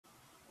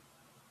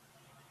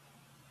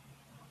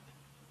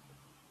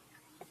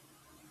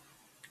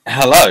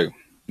Hello.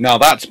 Now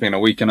that's been a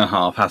week and a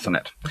half, hasn't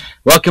it?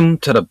 Welcome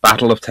to the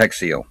Battle of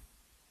Texel.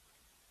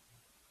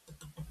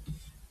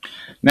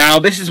 Now,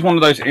 this is one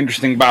of those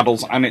interesting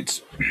battles, and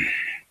it's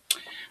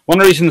one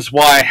of the reasons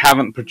why I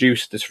haven't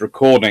produced this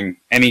recording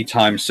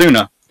anytime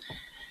sooner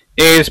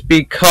is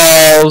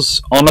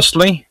because,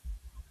 honestly,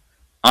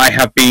 I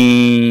have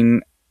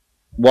been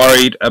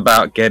worried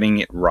about getting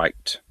it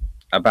right.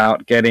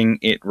 About getting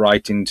it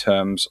right in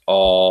terms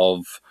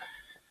of,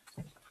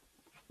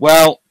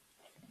 well,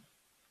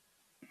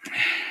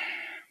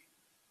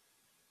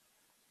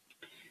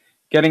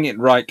 getting it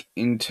right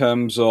in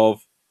terms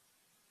of,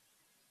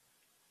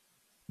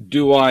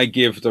 do I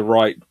give the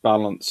right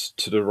balance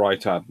to the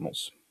right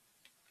admirals?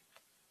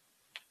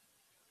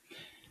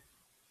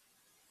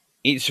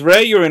 It's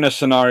rare you're in a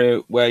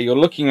scenario where you're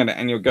looking at it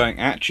and you're going,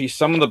 actually,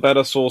 some of the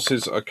better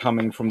sources are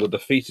coming from the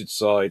defeated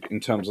side in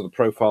terms of the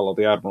profile of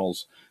the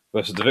admirals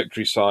versus the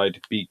victory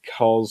side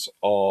because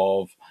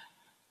of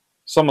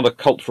some of the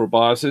cultural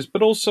biases,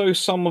 but also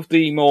some of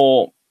the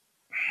more,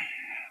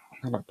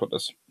 how do I put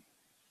this,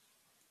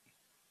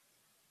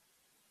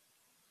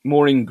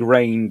 more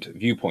ingrained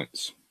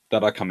viewpoints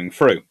that are coming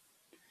through.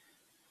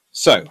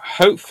 So,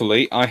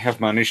 hopefully, I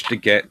have managed to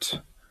get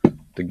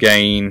the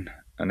gain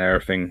and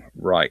everything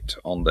right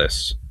on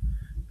this.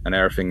 And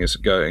everything is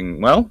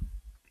going well,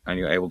 and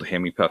you're able to hear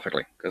me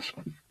perfectly. Because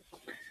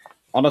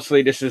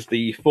honestly, this is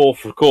the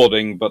fourth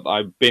recording, but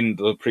I've binned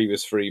the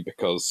previous three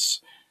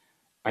because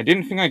I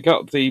didn't think I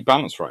got the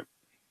balance right.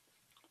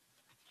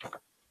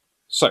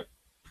 So,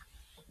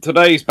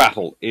 today's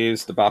battle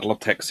is the Battle of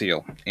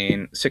Texel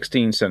in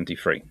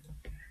 1673.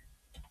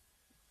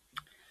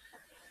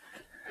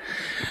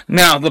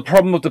 Now, the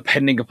problem of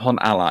depending upon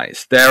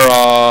allies. There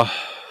are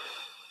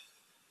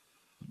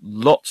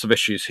lots of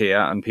issues here,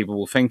 and people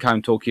will think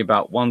I'm talking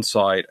about one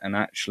side, and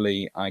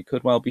actually I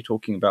could well be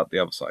talking about the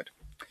other side.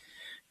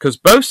 Because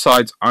both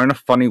sides are in a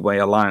funny way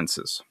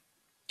alliances.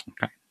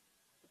 Okay.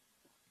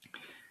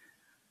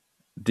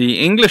 The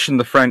English and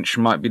the French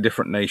might be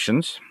different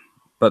nations,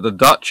 but the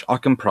Dutch are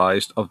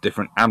comprised of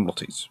different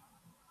admiralties,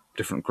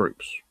 different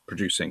groups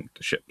producing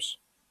the ships.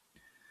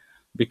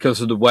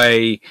 Because of the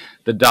way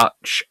the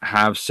Dutch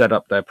have set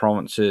up their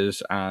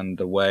provinces and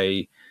the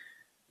way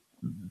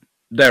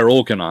they're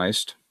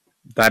organized,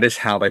 that is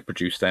how they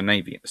produce their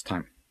navy at this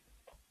time.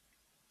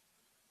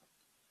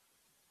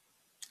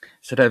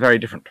 So they're very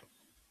different.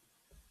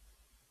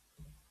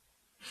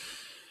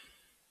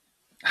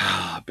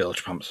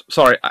 Bilge pumps.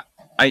 Sorry,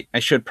 I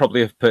should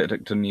probably have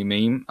picked a new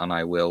meme, and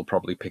I will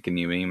probably pick a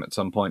new meme at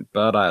some point,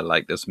 but I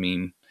like this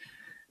meme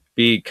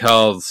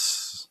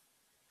because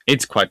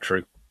it's quite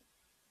true.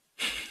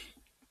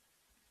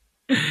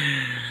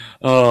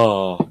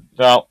 Oh,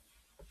 well,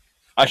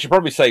 I should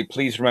probably say,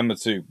 please remember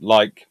to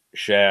like,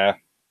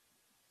 share,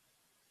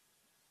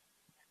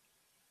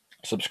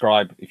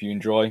 subscribe if you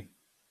enjoy,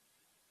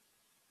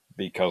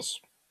 because,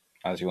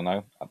 as you'll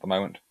know, at the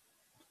moment,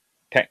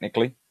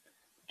 technically,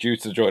 due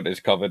to the joy that is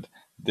covered,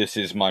 this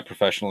is my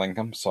professional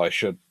income, so I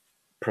should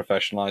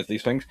professionalize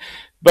these things.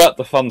 But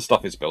the fun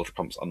stuff is bilge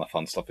pumps, and the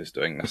fun stuff is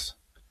doing this.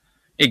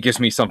 It gives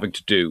me something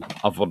to do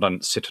other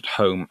than sit at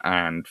home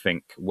and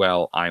think,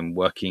 well, I'm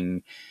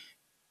working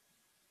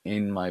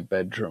in my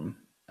bedroom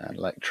and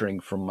lecturing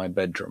from my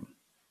bedroom.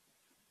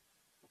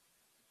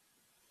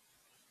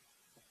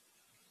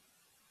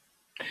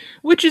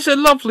 Which is a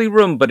lovely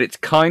room, but it's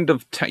kind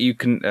of, you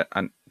can,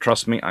 and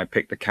trust me, I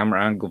picked the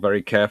camera angle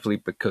very carefully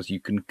because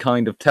you can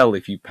kind of tell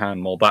if you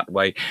pan more that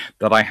way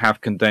that I have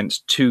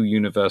condensed two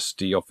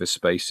university office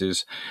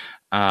spaces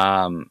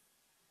and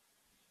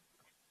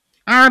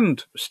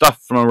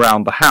stuff from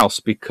around the house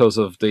because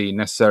of the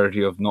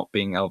necessity of not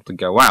being able to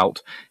go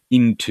out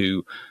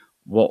into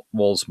what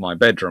was my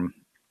bedroom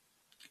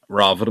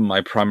rather than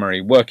my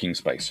primary working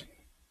space.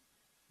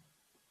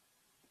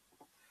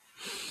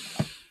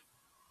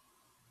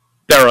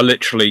 There are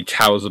literally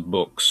towers of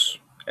books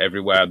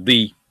everywhere.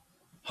 The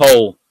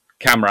whole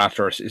camera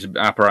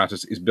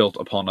apparatus is built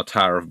upon a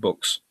tower of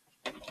books.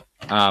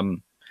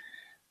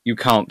 You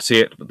can't see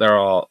it, but there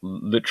are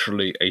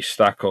literally a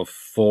stack of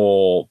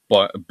four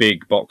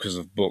big boxes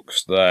of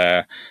books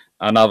there,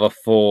 another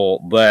four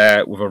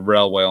there with a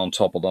railway on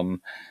top of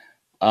them,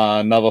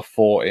 another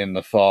four in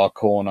the far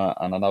corner,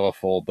 and another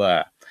four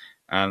there.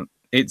 And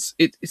it's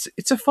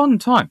a fun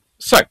time.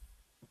 So,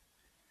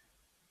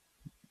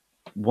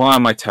 why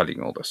am I telling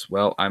you all this?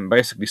 Well, I'm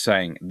basically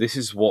saying this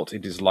is what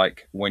it is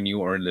like when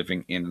you are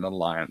living in an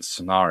alliance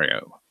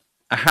scenario.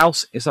 A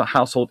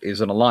household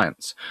is an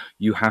alliance.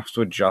 You have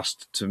to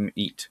adjust to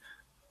meet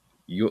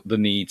the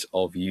needs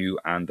of you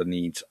and the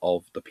needs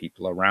of the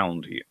people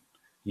around you.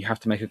 You have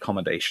to make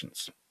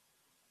accommodations.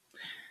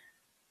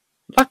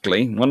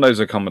 Luckily, one of those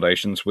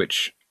accommodations,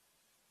 which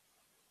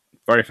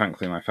very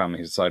frankly my family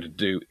has decided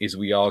to do, is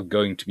we are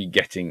going to be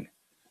getting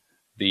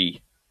the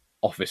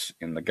office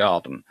in the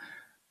garden.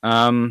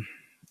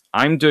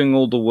 I'm doing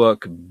all the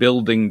work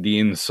building the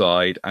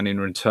inside, and in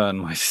return,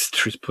 my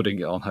sister is putting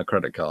it on her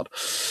credit card.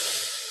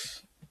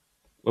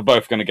 We're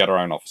both going to get our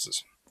own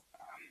offices.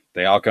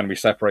 They are going to be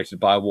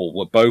separated by a wall.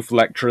 We're both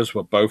lecturers.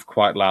 We're both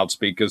quite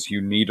loudspeakers.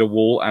 You need a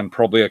wall and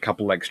probably a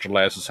couple extra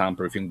layers of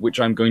soundproofing, which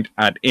I'm going to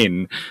add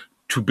in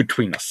to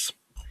between us.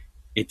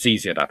 It's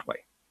easier that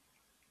way.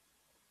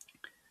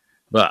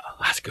 But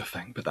that's a good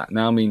thing. But that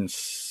now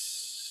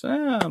means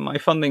my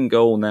funding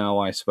goal now,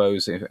 I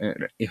suppose,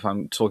 if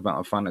I'm talking about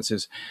my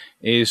finances,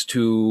 is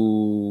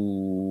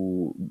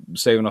to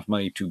save enough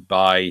money to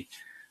buy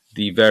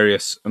the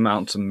various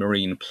amounts of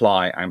marine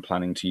ply I'm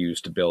planning to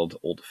use to build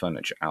all the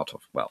furniture out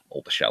of, well,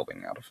 all the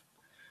shelving out of.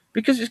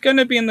 Because it's going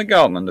to be in the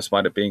garden, and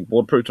despite it being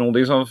waterproof and all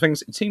these other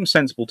things, it seems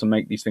sensible to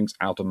make these things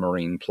out of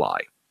marine ply.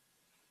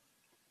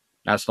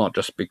 That's not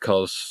just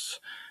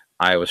because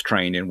I was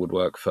trained in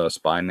woodwork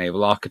first by a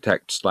naval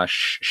architect /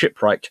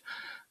 shipwright,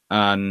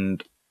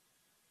 and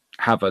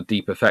have a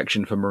deep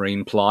affection for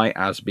marine ply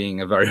as being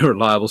a very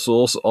reliable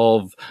source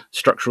of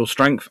structural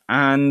strength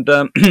and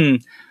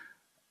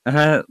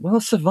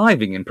well,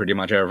 surviving in pretty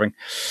much everything.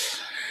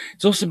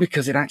 It's also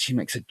because it actually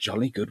makes a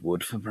jolly good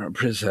wood for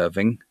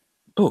preserving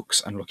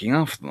books and looking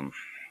after them.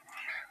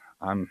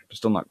 I'm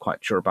still not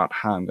quite sure about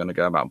how I'm going to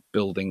go about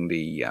building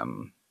the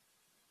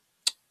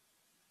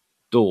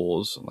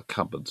doors and the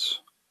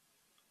cupboards.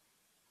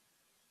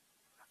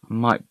 I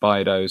might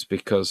buy those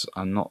because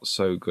I'm not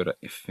so good at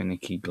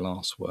finicky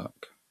glass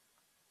work.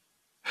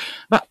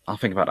 But I'll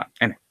think about that.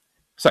 Anyway,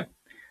 so,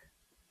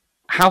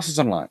 houses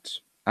and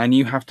lights. And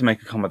you have to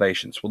make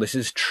accommodations. Well, this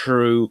is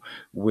true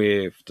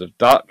with the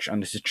Dutch,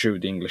 and this is true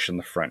with the English and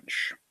the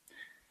French.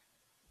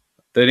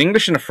 The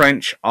English and the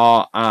French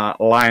are an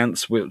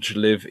alliance which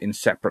live in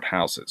separate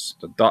houses.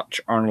 The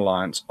Dutch are an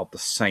alliance of the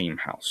same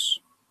house.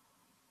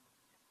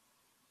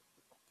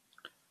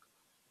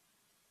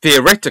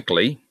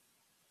 Theoretically,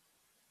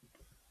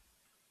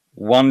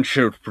 one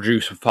should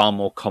produce a far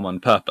more common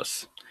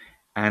purpose.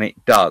 And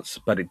it does,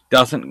 but it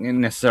doesn't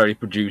necessarily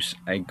produce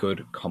a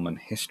good common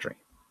history.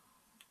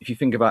 If you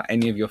think about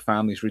any of your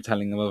family's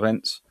retelling of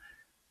events,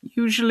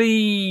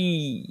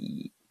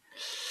 usually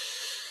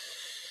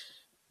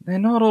they're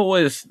not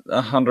always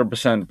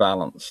 100%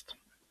 balanced.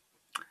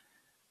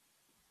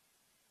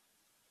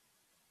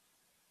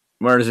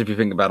 Whereas if you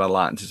think about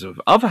alliances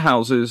with other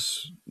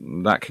houses,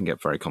 that can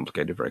get very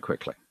complicated very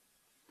quickly.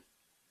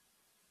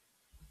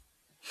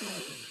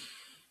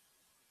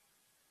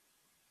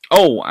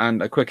 Oh,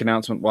 and a quick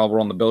announcement while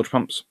we're on the bilge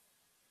pumps.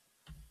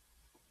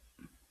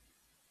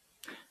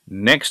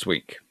 Next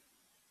week,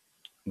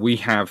 we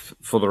have,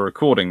 for the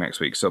recording next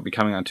week, so it'll be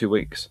coming out in 2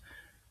 weeks,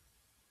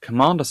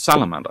 Commander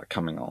Salamander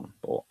coming on,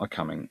 or are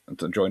coming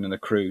to join in the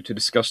crew to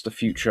discuss the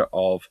future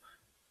of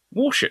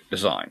warship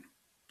design.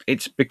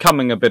 It's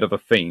becoming a bit of a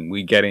theme.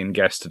 We get in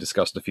guests to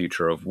discuss the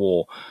future of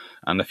war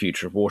and the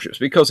future of warships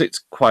because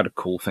it's quite a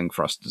cool thing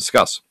for us to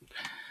discuss.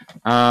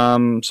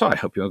 So I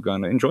hope you're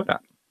going to enjoy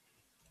that.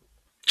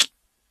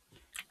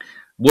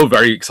 We're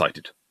very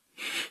excited.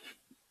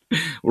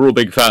 We're all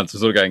big fans.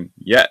 We're all going,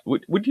 yeah,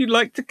 would you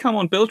like to come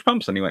on Bilge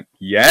Pumps? And he went,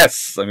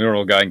 yes. And we were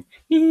all going,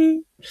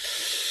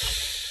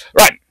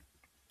 right.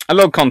 A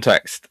little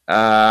context.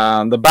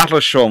 The Battle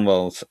of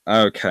Shornwells.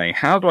 Okay,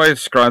 how do I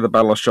describe the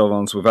Battle of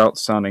Shornwells without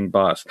sounding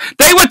biased?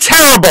 They were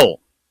terrible!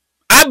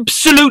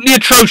 Absolutely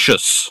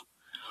atrocious!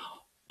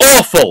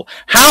 Awful!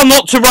 How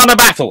not to run a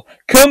battle!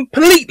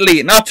 Completely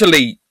and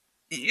utterly...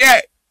 Yeah...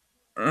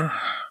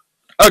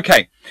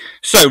 Okay,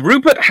 so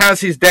Rupert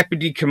has his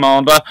deputy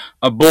commander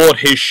aboard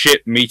his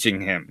ship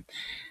meeting him.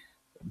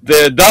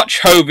 The Dutch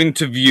hove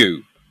into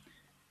view.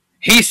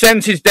 He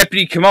sends his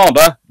deputy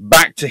commander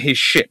back to his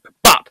ship,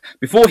 but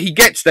before he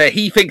gets there,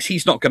 he thinks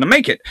he's not going to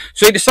make it.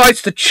 So he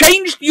decides to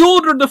change the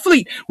order of the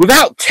fleet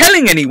without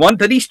telling anyone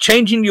that he's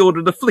changing the order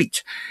of the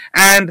fleet.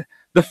 And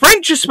the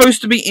French are supposed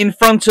to be in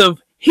front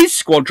of his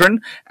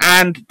squadron,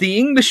 and the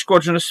English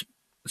squadron of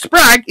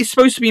Sprague is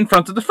supposed to be in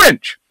front of the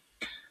French.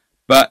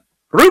 But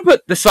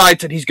Rupert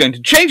decides that he's going to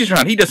change it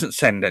around. He doesn't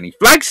send any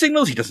flag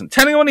signals. He doesn't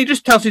tell anyone. He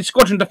just tells his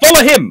squadron to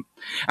follow him.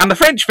 And the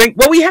French think,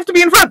 well, we have to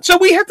be in front, so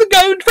we have to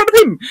go in front of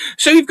him.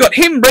 So you've got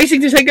him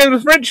racing to take over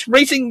the French,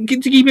 racing to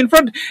keep in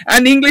front,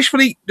 and the English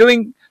fleet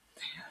doing...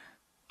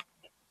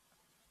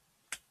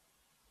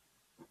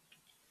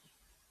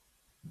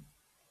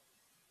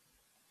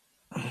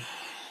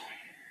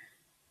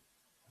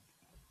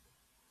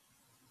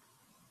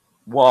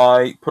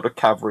 Why put a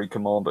cavalry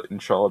commander in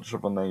charge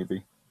of a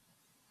navy?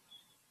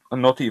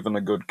 And not even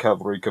a good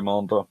cavalry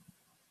commander.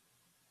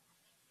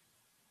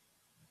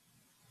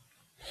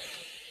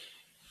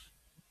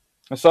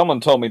 If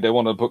someone told me they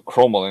wanted to put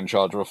Cromwell in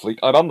charge of a fleet,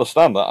 I'd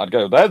understand that. I'd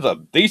go, there's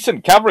a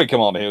decent cavalry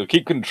commander who'll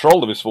keep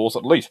control of his force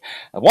at least.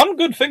 And one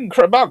good thing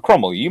about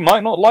Cromwell, you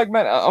might not like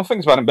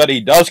things about him, but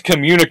he does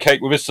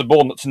communicate with his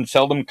subordinates and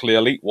tell them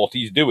clearly what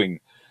he's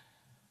doing.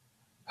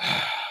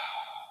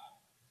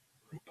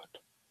 Rupert.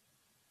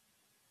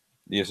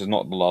 This is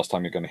not the last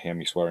time you're going to hear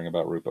me swearing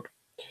about Rupert.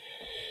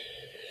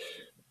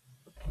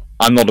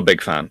 I'm not a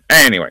big fan.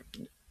 Anyway,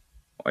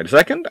 wait a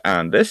second,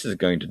 and this is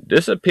going to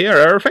disappear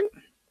everything.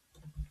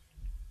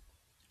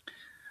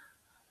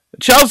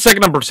 Charles II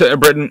of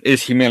Britain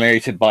is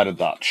humiliated by the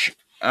Dutch.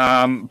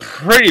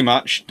 pretty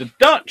much the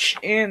Dutch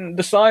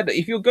decide that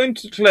if you're going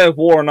to declare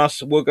war on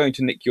us, we're going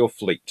to nick your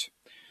fleet.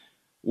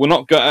 We're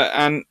not going.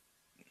 And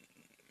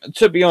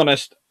to be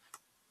honest,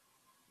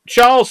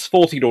 Charles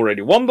thought he'd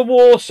already won the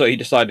war, so he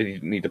decided he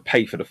didn't need to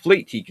pay for the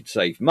fleet. He could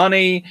save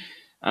money,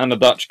 and the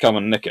Dutch come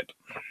and nick it.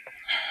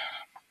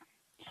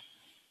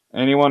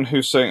 Anyone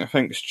who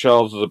thinks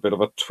Charles is a bit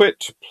of a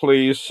twit,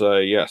 please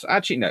say yes.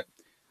 Actually, no.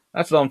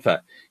 That's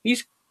unfair.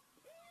 He's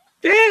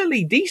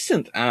fairly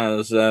decent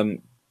as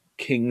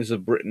kings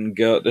of Britain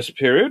go at this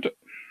period.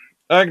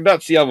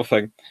 That's the other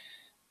thing.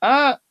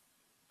 I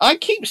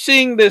keep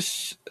seeing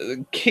this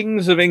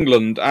kings of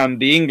England and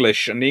the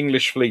English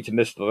fleet in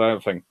this other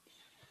thing.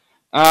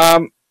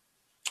 That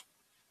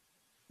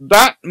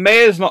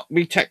may not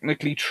be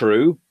technically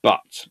true,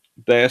 but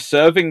they're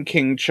serving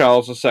King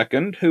Charles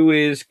II, who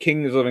is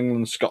kings of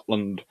England,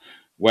 Scotland,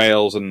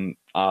 Wales, and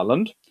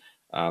Ireland,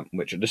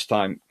 which at this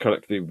time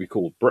collectively would be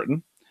called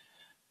Britain.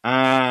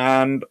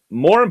 And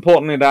more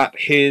importantly, that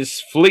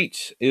his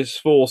fleet, his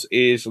force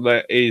is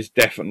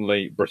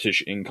definitely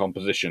British in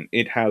composition.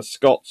 It has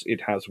Scots,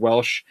 it has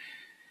Welsh,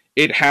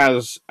 it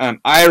has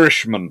an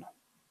Irishman,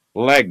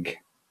 Spag.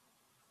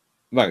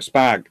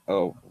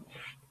 Oh,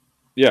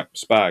 yeah,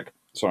 Spag.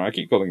 Sorry, I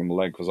keep calling him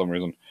Leg for some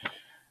reason.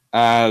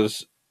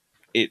 As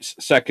its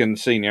second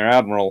senior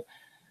admiral,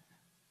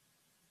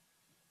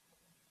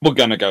 we're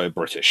going to go with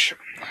British.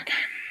 Okay.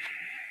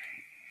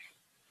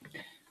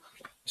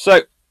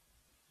 So,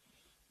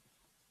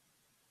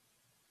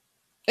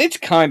 it's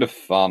kind of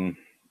fun.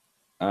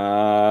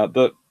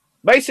 That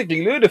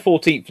basically Louis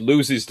XIV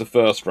loses the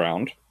first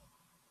round.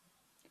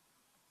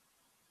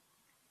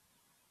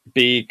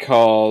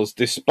 Because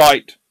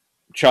despite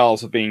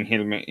Charles being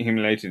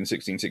humiliated in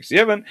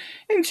 1667,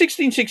 in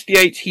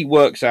 1668 he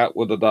works out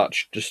with the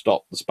Dutch to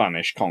stop the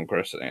Spanish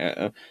conquest,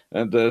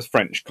 the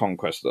French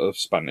conquest of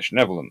Spanish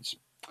Netherlands.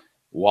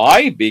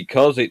 Why?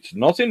 Because it's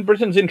not in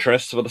Britain's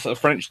interest for the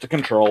French to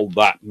control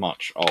that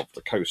much of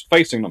the coast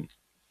facing them.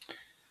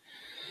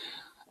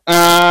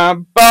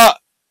 But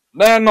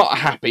they're not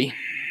happy.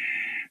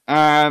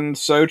 And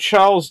so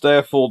Charles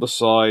therefore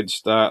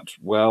decides that,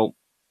 well,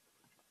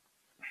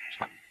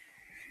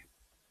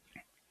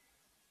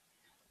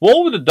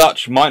 war with the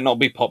Dutch might not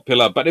be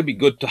popular, but it'd be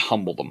good to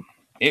humble them.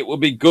 It would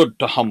be good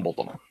to humble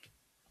them.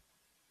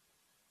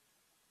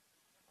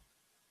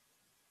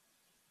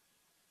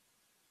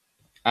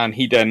 And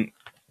he then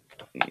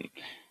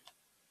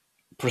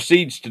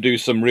proceeds to do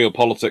some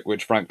realpolitik,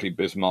 which frankly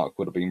Bismarck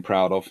would have been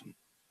proud of,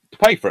 to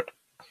pay for it.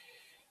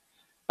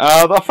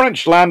 The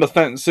French land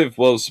offensive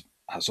was,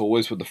 as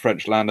always with the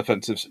French land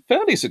offensives,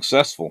 fairly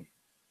successful.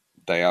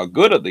 They are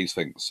good at these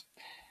things.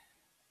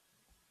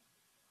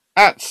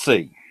 At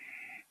sea.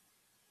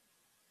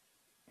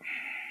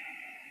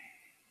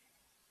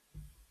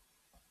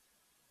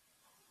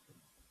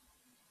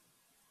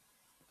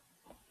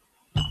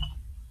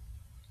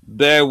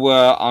 There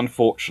were,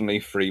 unfortunately,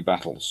 3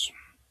 battles.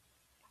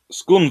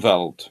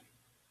 Schoonveld,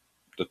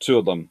 the 2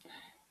 of them,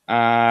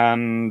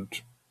 and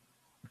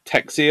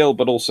Texel,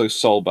 but also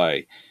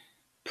Solbay.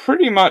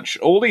 Pretty much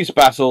all these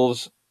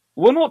battles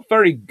were not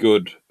very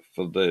good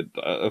for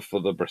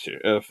the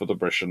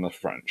British and the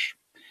French.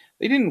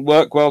 They didn't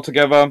work well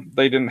together.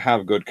 They didn't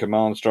have good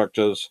command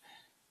structures.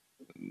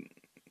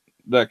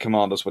 Their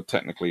commanders were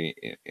technically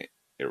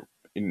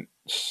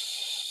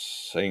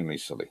insanely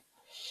silly.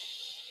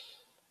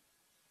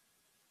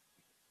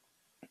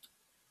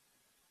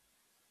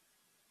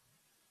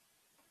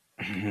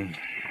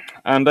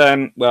 And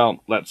then, well,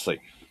 let's see.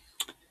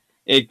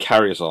 It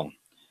carries on.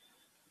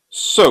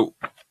 So,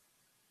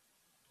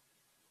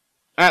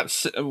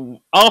 after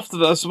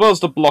as well as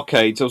the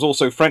blockades, there was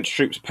also French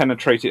troops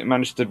penetrated and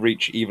managed to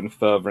reach even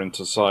further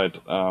inside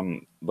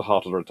the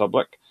heart of the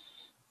Republic.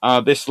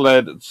 This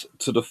led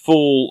to the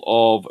fall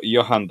of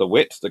Johann de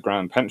Witt, the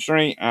Grand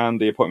Pensionary,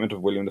 and the appointment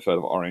of William III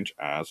of Orange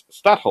as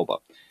stadtholder.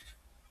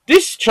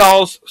 This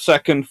Charles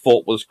II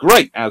thought was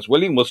great, as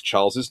William was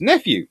Charles's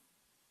nephew,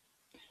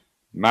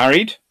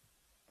 married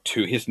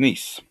to his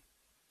niece.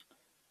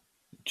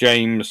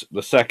 James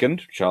II,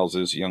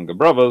 Charles's younger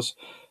brother's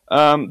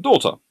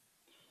daughter.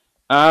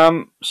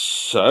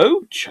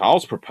 So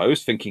Charles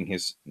proposed, thinking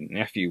his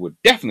nephew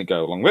would definitely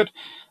go along with it,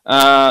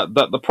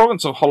 that the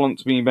province of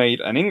Holland be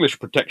made an English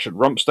protection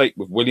rump state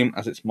with William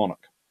as its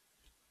monarch.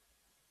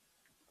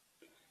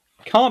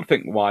 Can't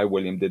think why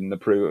William didn't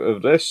approve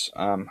of this.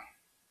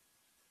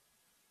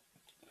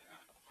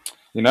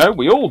 You know,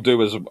 we all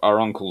do as our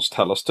uncles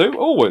tell us to,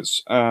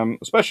 always,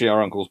 especially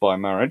our uncles by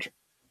marriage.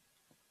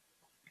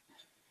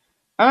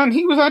 And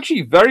he was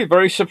actually very,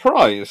 very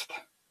surprised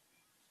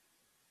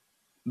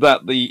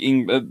that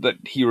that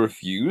he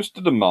refused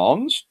the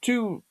demands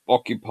to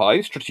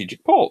occupy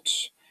strategic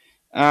ports.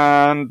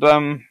 And,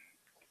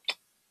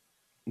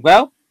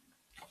 well,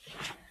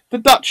 the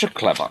Dutch are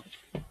clever.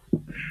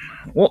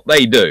 What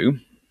they do,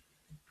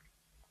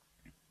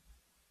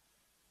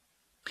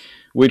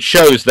 which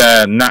shows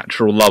their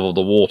natural love of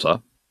the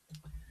water,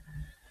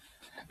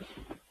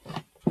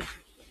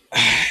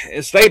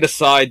 is they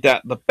decide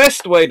that the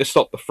best way to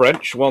stop the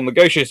French while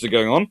negotiations are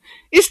going on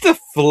is to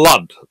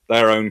flood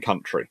their own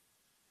country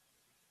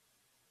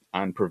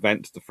and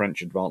prevent the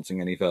French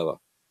advancing any further.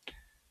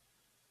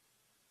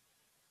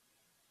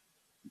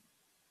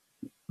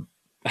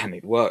 And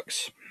it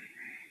works.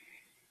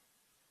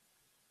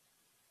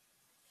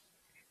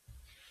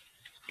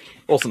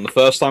 Wasn't the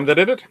first time they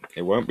did it.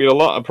 It won't be the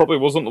last. It probably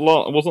wasn't the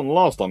last. It wasn't the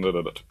last time they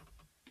did it.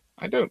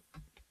 I don't.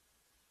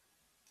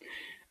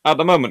 At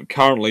the moment,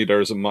 currently,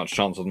 there isn't much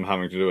chance of them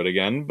having to do it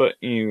again, but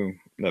you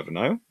never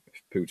know.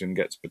 If Putin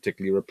gets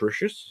particularly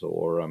rapacious,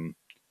 or,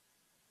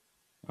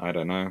 I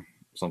don't know,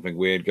 something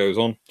weird goes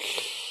on.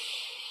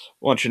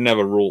 One should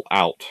never rule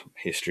out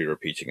history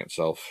repeating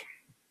itself.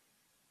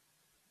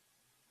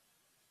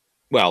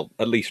 Well,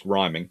 at least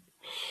rhyming.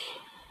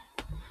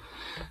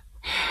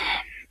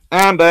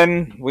 And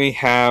then we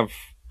have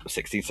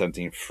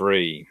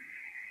 1673.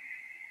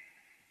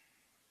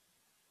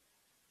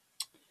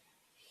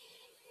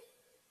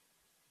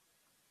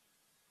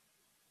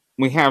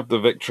 We have the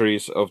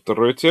victories of De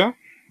Ruyter,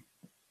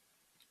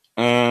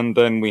 and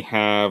then we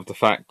have the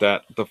fact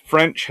that the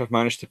French have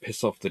managed to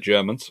piss off the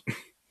Germans,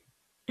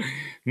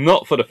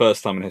 not for the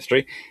first time in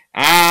history,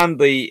 and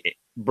the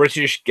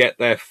British get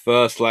their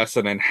first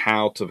lesson in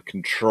how to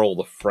control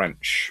the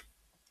French.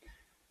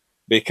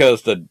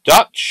 Because the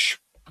Dutch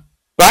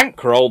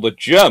bankroll the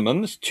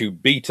Germans to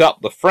beat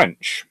up the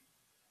French.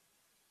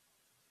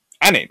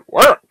 And it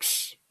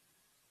works!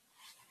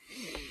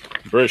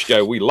 The British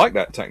go, we like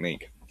that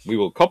technique. We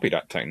will copy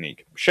that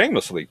technique.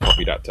 Shamelessly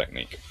copy that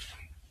technique.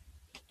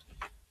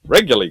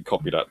 Regularly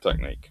copy that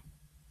technique.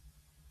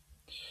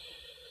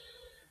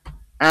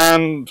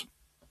 And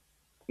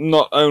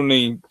not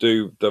only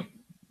do the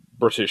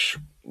British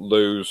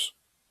lose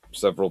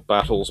several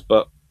battles,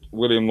 but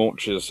William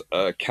launches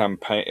a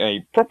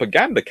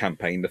propaganda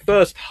campaign, the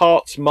first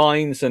hearts,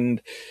 minds,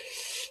 and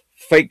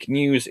fake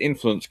news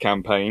influence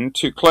campaign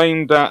to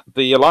claim that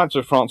the alliance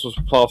with France was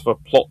part of a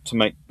plot to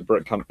make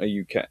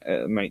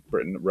make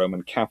Britain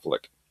Roman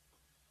Catholic.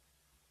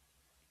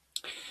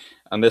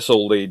 And this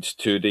all leads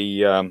to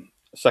the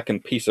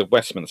Second Peace of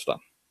Westminster,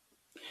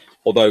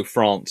 although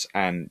France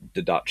and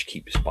the Dutch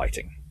keep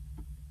fighting.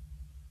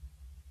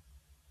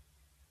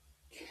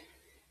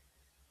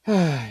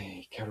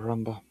 Ay,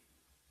 caramba.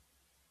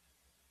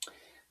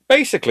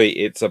 Basically,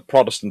 it's a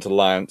Protestant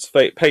alliance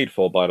paid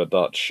for by the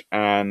Dutch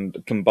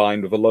and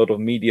combined with a load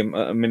of medium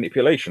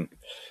manipulation.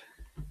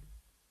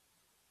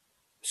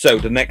 So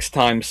the next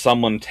time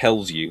someone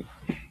tells you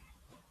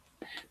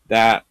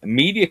that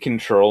media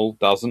control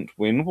doesn't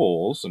win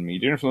wars and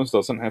media influence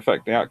doesn't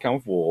affect the outcome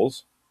of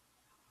wars,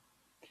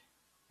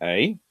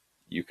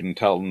 you can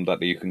tell them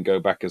that you can go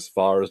back as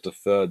far as the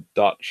Third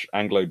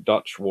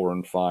Anglo-Dutch War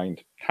and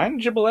find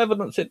tangible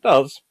evidence it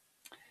does.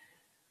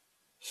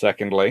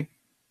 Secondly,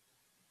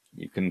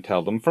 you can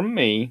tell them from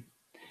me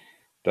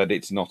that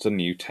it's not a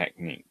new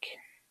technique.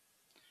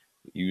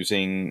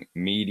 Using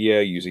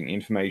media, using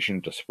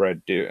information to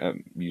spread,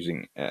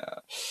 using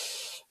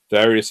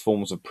various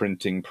forms of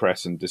printing,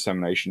 press, and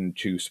dissemination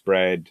to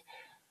spread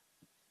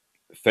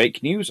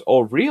fake news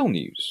or real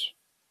news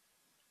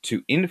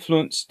to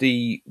influence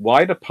the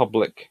wider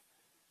public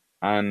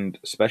and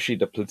especially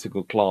the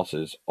political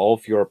classes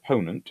of your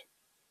opponent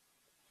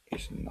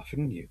is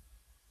nothing new.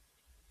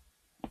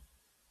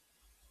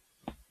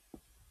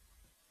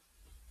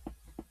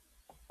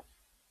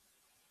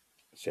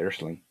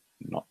 Seriously,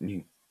 not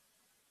new.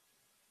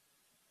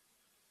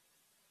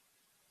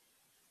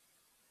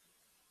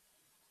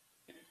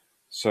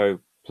 So,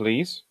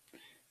 please,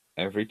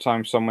 every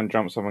time someone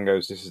jumps up and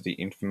goes, this is the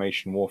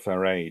information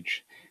warfare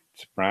age,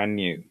 it's brand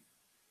new,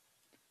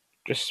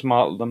 just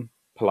smile at them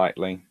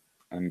politely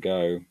and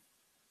go,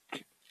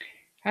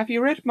 have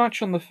you read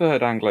much on the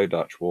Third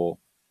Anglo-Dutch War?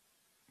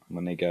 And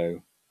when they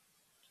go,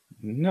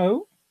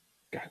 no,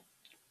 go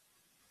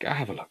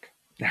have a look.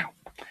 Now,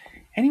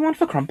 anyone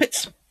for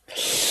crumpets?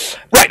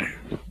 Right.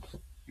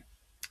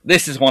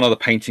 This is one of the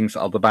paintings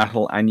of the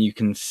battle, and you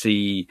can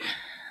see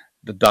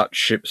the Dutch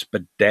ships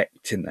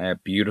bedecked in their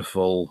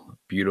beautiful,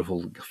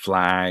 beautiful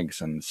flags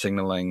and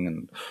signalling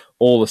and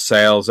all the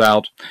sails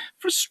out.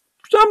 For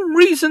some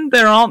reason,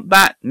 there aren't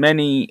that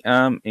many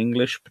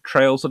English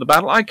portrayals of the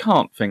battle. I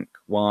can't think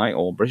why,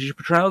 or British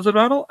portrayals of the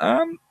battle.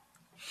 I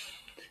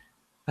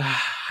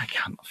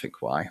cannot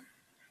think why.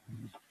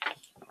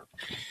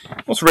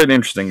 What's really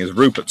interesting is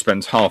Rupert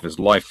spends half his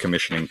life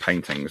commissioning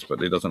paintings,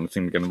 but he doesn't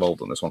seem to get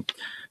involved in this one.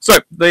 So,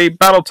 the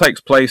battle takes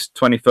place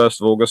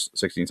 21st of August,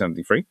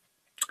 1673.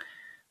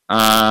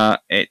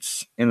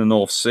 It's in the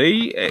North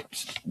Sea.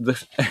 It's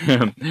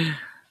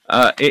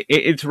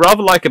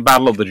rather like a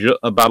battle of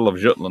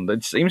Jutland.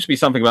 It seems to be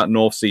something about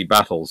North Sea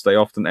battles. They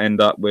often end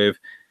up with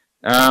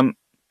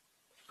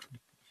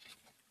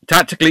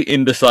tactically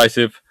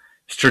indecisive,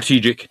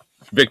 strategic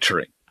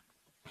victory.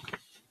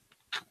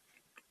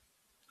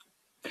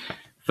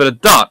 For the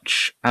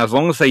Dutch, as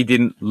long as they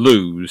didn't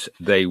lose,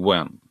 they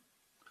won.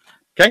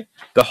 Okay?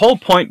 The whole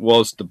point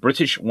was the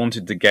British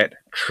wanted to get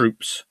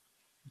troops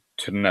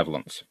to the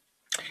Netherlands.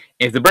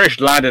 If the British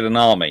landed an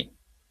army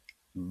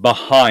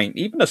behind,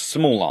 even a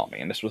small army,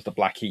 and this was the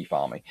Blackheath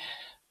army,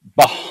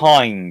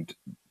 behind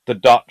the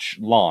Dutch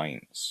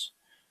lines,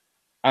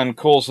 and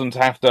caused them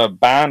to have to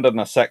abandon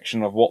a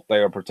section of what they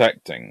were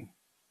protecting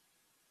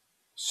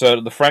so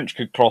that the French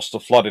could cross the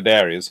flooded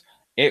areas,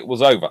 it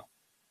was over.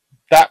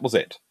 That was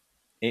it.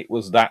 It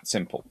was that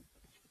simple.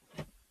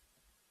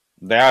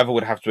 They either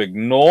would have to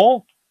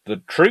ignore the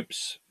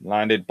troops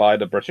landed by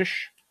the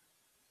British,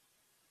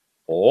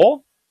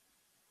 or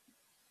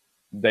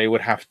they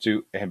would have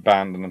to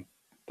abandon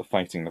the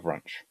fighting the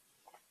French.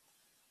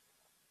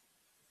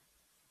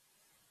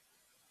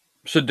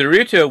 So De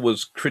Ruyter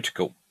was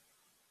critical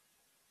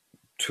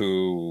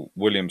to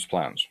William's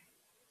plans.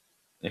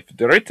 If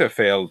De Ruyter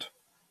failed,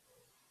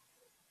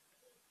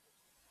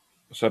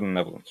 sudden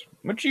Netherlands,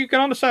 which you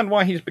can understand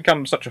why he's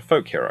become such a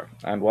folk hero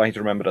and why he's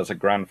remembered as a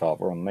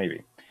grandfather on the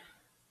Navy.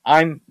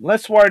 I'm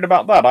less worried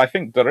about that. I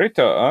think De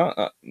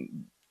Ruyter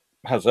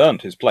has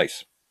earned his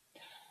place.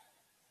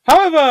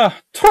 However,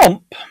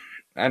 Trump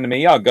and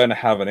me are going to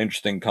have an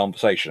interesting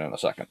conversation in a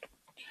second.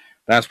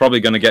 That's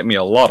probably going to get me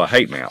a lot of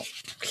hate mail.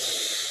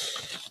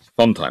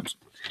 Fun times.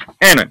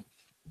 Anyway,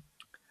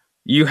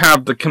 you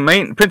have the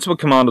principal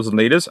commanders and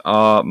leaders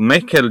are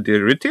Michael de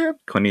Ruyter,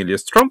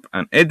 Cornelius Tromp,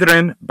 and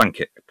Adrien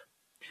Banket.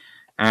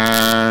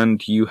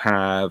 And you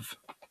have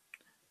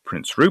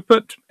Prince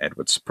Rupert,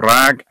 Edward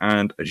Sprague,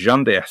 and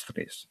Jean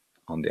d'Estrées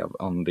on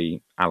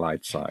the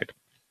Allied side.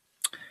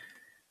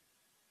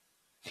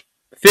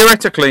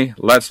 Theoretically,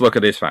 let's look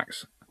at these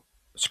facts.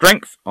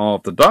 Strength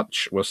of the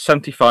Dutch was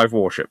 75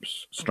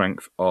 warships.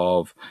 Strength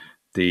of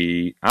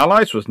the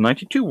Allies was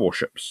 92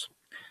 warships.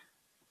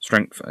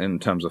 Strength in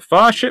terms of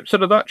fireships of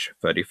the Dutch,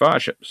 30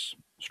 fireships.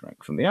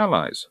 Strength from the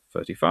Allies,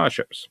 30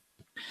 fireships.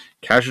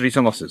 Casualties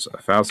and losses,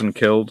 1,000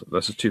 killed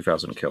versus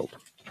 2,000 killed.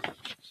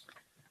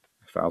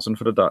 1,000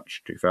 for the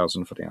Dutch,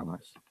 2,000 for the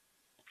Allies.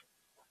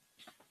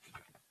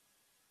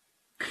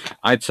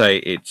 I'd say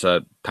it's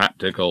a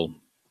tactical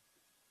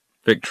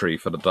victory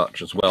for the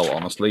Dutch as well,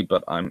 honestly,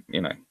 but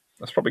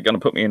that's probably going to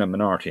put me in a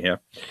minority here.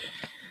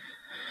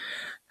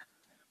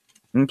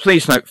 And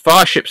please note,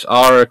 fireships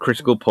are a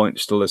critical point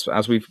still,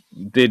 as we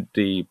did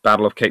the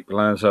Battle of Cape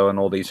Palazzo and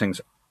all these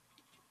things.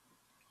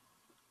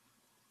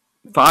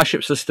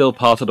 Fireships are still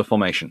part of the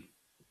formation.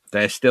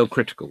 They're still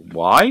critical.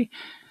 Why?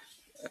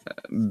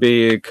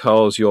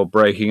 Because you're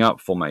breaking up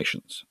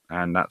formations,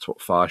 and that's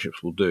what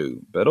fireships will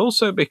do. But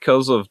also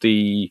because of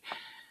the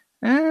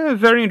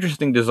very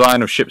interesting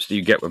design of ships that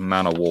you get with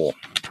man of war.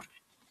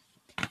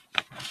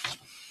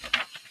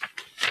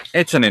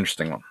 It's an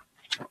interesting one.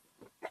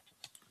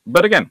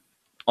 But again,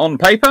 on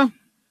paper,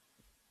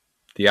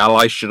 the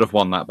Allies should have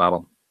won that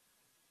battle.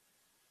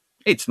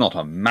 It's not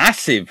a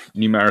massive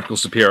numerical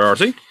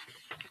superiority.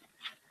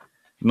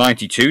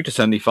 92 to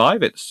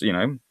 75, it's,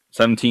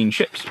 17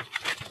 ships.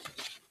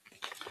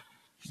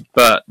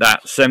 But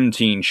that's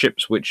 17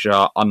 ships which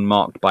are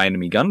unmarked by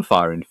enemy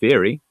gunfire in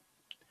theory.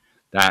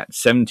 That's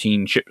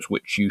 17 ships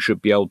which you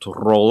should be able to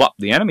roll up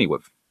the enemy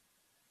with.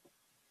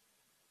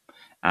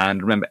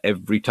 And remember,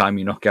 every time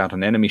you knock out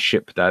an enemy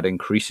ship, that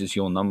increases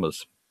your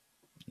numbers,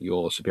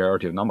 your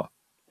superiority of number.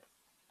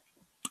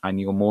 And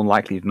you're more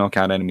likely to knock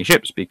out enemy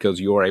ships because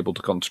you're able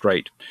to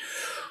concentrate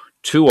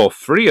 2 or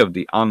 3 of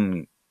the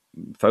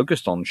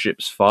unfocused on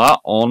ships fire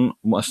on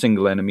a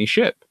single enemy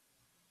ship.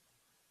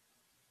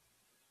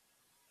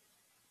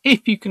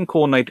 If you can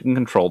coordinate and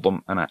control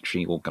them and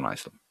actually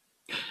organize them.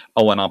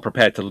 Oh, and are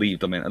prepared to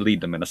lead them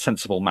in a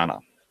sensible manner.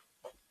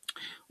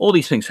 All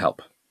these things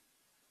help.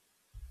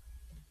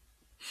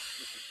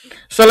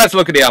 So let's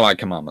look at the Allied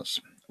commanders.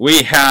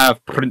 We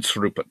have Prince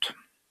Rupert,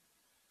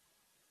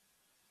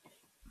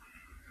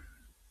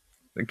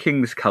 the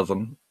king's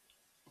cousin,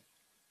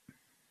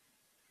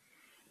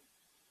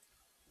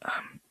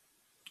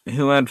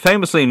 who had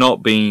famously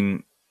not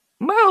been,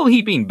 well,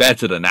 he'd been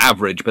better than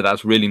average, but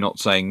that's really not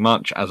saying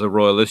much as a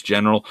royalist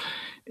general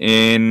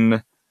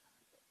in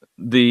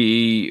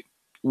the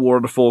War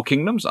of the Four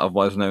Kingdoms,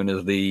 otherwise known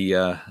as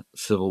the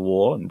Civil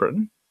War in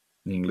Britain,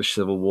 the English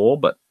Civil War,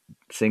 but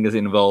seeing as it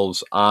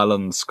involves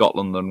Ireland,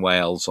 Scotland, and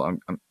Wales,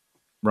 I'm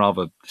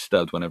rather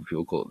disturbed whenever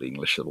people call it the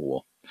English Civil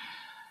War.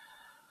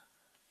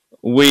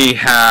 We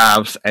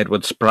have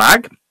Edward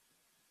Sprague,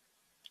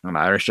 an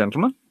Irish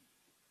gentleman.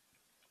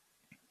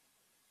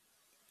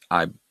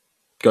 I'm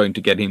going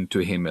to get into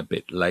him a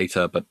bit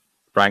later, but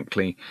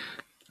frankly,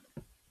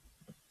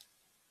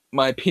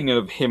 my opinion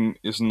of him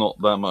is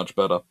not that much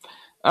better.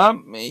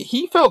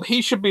 He felt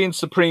he should be in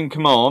supreme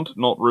command,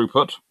 not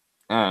Rupert,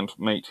 and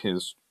made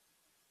his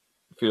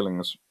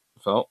feelings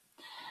felt.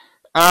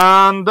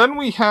 And then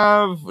we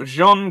have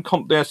Jean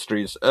Comte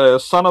d'Estrées,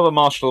 son of a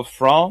Marshal of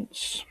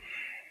France.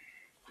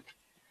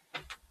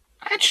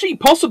 Actually,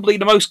 possibly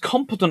the most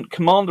competent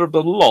commander of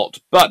the lot,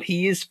 but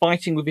he is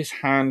fighting with his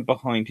hand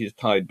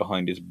tied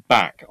behind his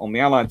back. On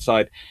the Allied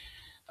side,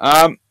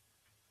 and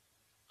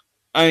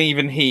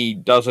even he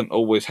doesn't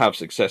always have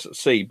success at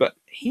sea, but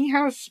he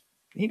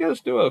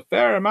does do a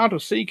fair amount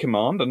of sea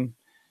command, and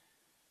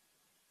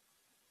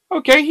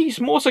Okay, he's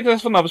more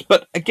successful than others,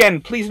 but again,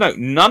 please note,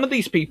 none of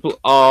these people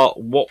are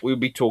what we'll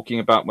be talking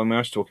about when we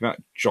were talking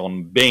about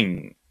John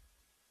Byng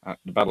at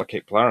the Battle of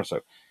Cape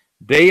Palazzo.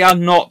 They are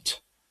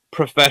not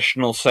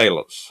professional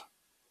sailors.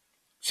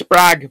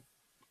 Spragg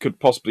could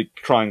possibly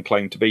try and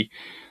claim to be.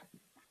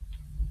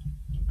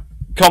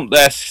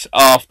 Comtes,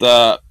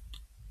 after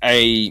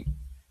a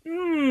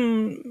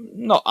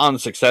not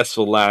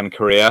unsuccessful land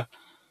career,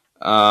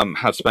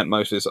 has spent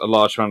a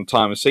large amount of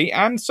time at sea,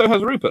 and so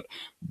has Rupert.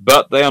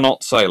 But they are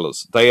not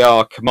sailors. They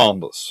are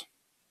commanders.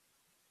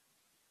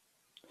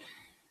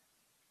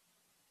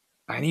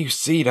 And you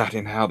see that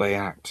in how they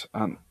act.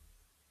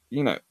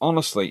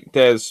 Honestly,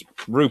 there's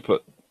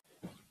Rupert.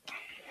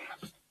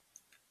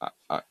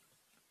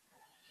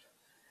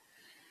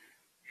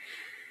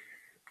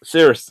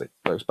 Seriously,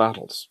 those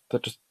battles. They're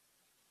just...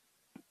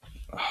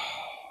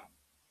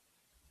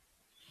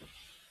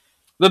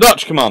 The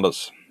Dutch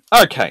commanders.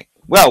 Okay,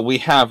 well, we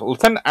have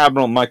Lieutenant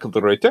Admiral Michael de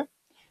Ruyter,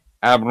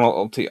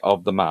 Admiralty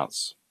of the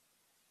Maas.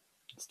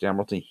 It's the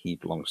Admiralty he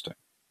belongs to.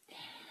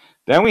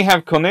 Then we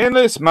have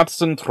Cornelis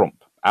Matson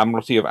Tromp,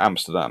 Admiralty of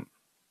Amsterdam.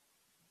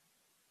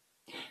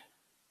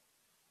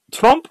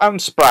 Tromp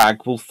and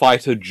Spragg will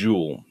fight a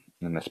duel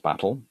in this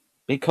battle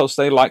because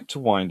they like to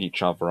wind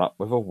each other up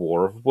with a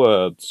war of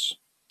words.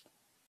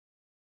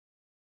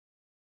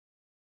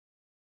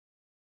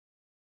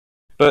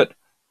 But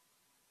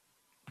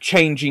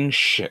changing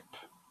ship,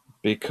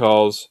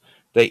 because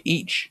they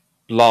each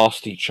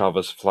blast each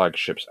other's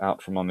flagships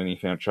out from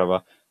underneath each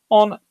other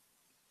on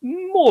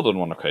more than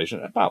one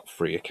occasion, about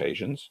 3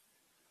 occasions.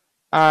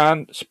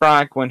 And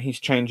Spragg, when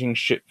he's changing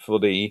ship for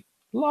the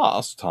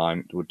last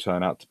time, it would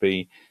turn out to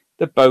be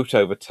the boat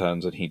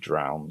overturns and he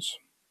drowns.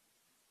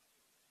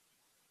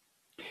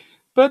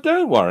 But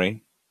don't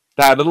worry,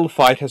 that little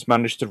fight has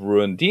managed to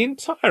ruin the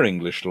entire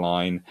English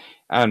line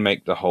and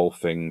make the whole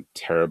thing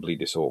terribly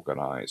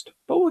disorganized.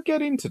 But we'll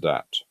get into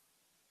that.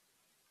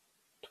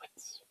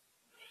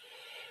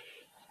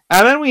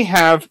 And then we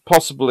have,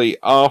 possibly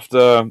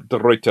after de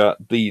Ruyter,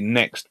 the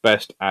next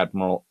best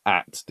admiral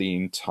at the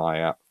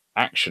entire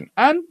action,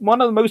 and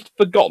one of the most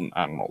forgotten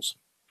admirals,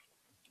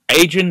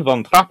 Adrian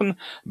van Trappen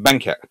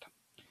Bankert,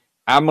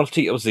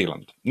 Admiralty of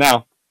Zeeland.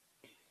 Now,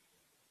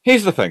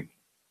 here's the thing.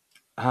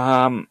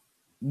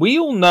 We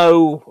all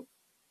know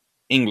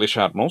English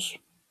admirals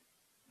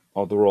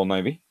of the Royal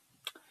Navy.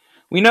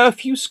 We know a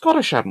few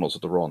Scottish admirals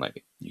of the Royal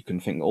Navy. You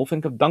can all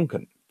think of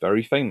Duncan,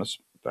 very famous,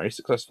 very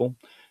successful.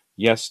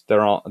 Yes,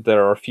 there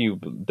are a few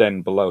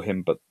then below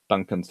him, but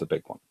Duncan's the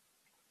big one.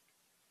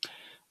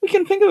 We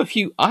can think of a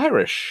few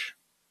Irish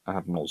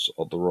admirals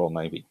of the Royal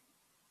Navy.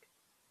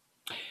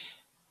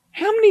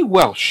 How many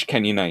Welsh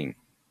can you name?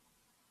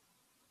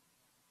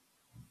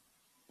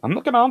 I'm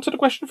not going to answer the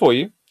question for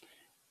you.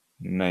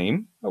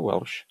 Name a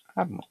Welsh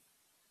admiral.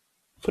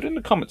 Put it in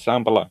the comments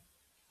down below.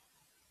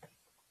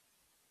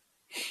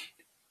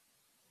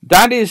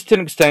 That is, to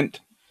an extent,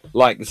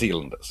 like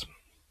Zealanders.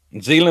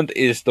 Zealand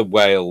is the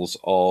Wales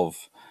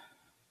of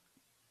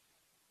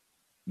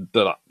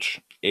the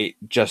Dutch. It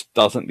just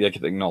doesn't get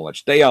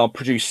acknowledged. They are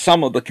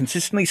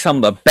consistently some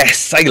of the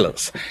best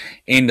sailors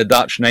in the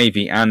Dutch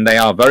Navy, and they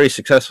are very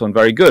successful and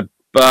very good,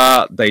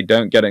 but they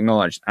don't get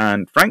acknowledged.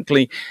 And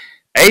frankly,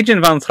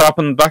 Adrian van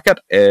Trappen Bankert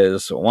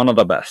is one of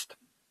the best.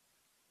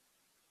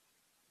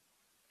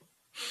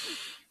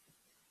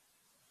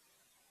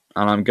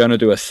 And I'm going to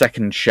do a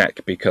second check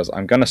because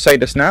I'm going to say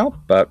this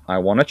now, but I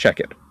want to check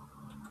it.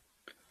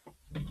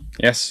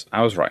 Yes,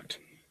 I was right.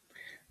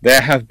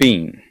 There have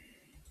been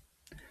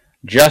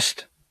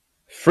just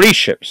 3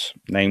 ships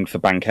named for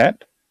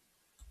Bankert.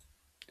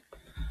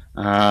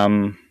 Let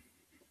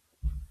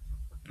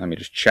me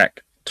just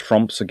check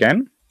Tromp's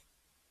again.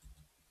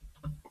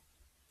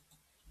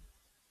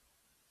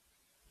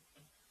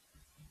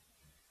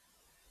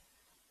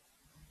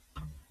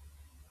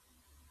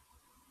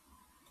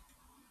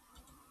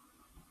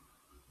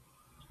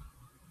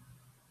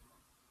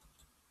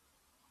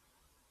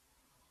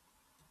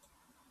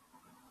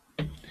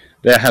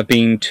 There have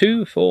been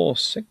 2, 4,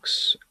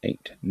 6,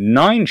 8,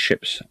 9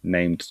 ships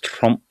named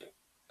Tromp,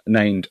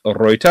 named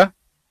Ruyter.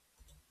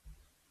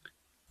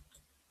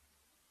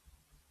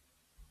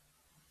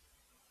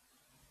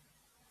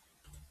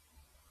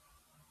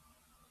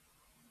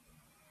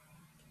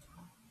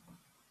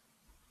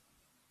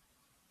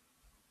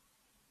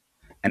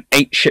 And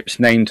 8 ships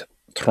named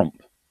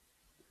Tromp.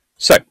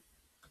 So,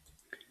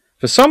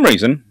 for some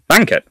reason,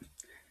 Bankert,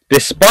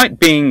 despite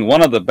being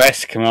one of the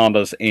best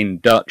commanders in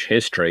Dutch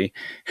history,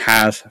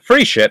 has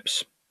 3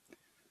 ships,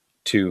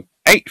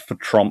 8 for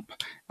Tromp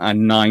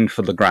and 9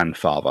 for the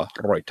grandfather,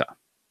 Ruyter.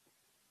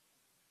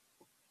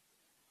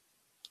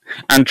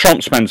 And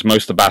Tromp spends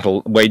most of the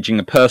battle waging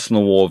a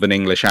personal war with an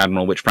English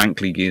admiral, which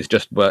frankly is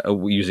just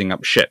using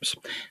up ships.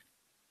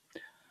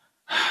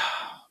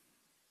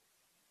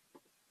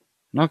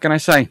 What can I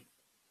say?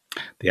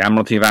 The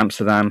Admiralty of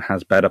Amsterdam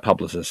has better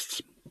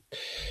publicists.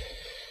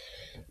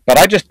 But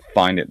I just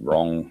find it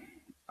wrong.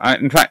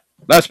 In fact,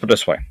 let's put it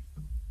this way.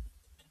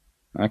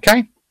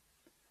 Okay?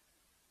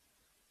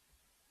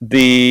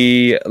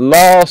 The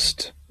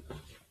last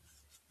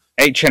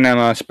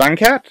HNMS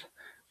Banket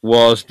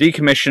was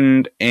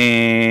decommissioned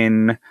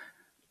in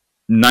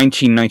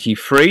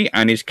 1993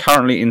 and is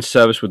currently in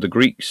service with the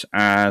Greeks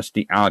as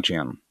the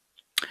Argian.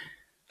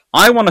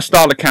 I want to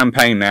start a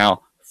campaign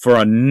now for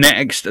one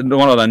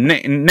of the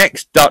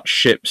next Dutch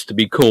ships to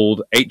be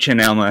called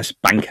HNMS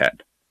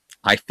Banket.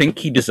 I think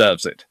he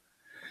deserves it.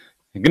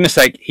 For goodness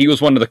sake, he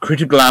was one of the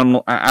critical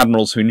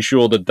admirals who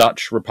ensured the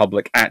Dutch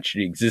Republic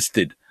actually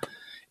existed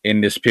in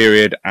this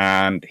period,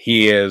 and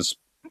he is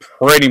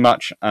pretty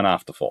much an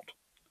afterthought.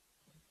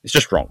 It's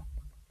just wrong.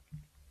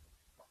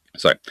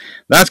 So,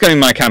 that's going to be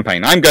my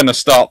campaign. I'm going to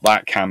start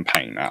that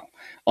campaign now.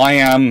 I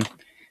am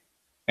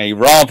a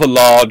rather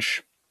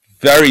large,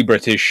 very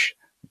British,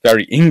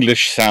 very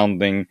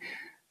English-sounding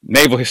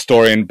naval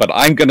historian, but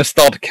I'm going to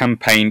start a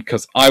campaign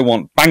because I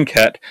want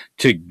Banket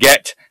to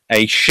get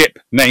a ship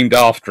named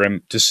after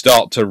him to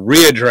start to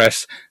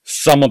readdress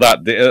some of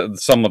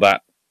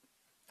that,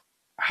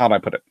 how do I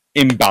put it,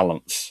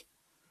 imbalance.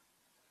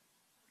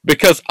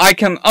 Because I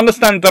can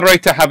understand the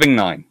Reuter having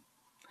 9.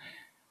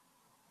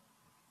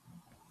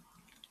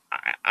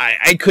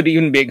 I could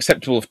even be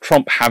acceptable of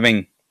Tromp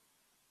having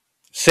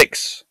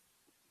 6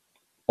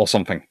 or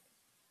something.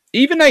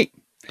 Even 8.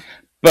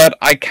 But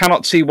I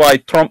cannot see why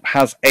Tromp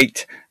has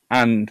 8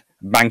 and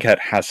Banket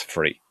has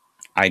 3.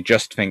 I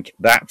just think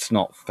that's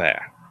not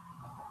fair.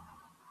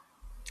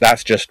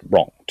 That's just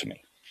wrong to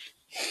me.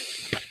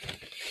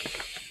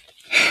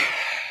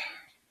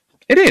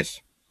 It is.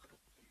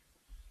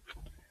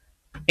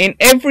 In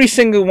every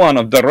single one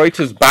of de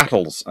Ruyter's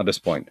battles at this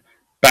point,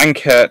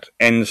 Banket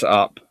ends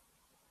up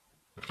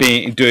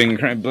doing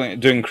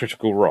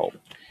critical role.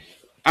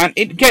 And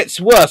it gets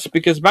worse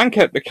because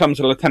Banket becomes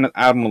a lieutenant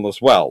admiral as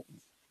well.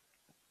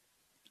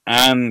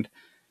 And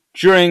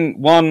during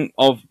one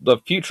of the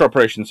future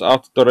operations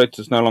after de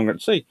Ruyter's no longer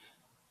at sea,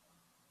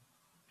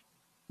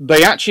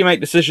 they actually make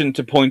the decision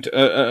to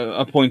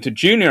appoint a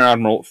junior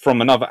admiral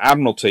from another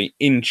admiralty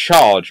in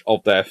charge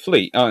of their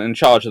fleet, in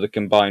charge of the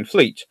combined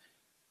fleet.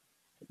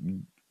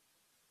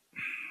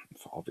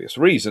 For obvious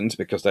reasons,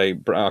 because they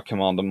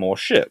command more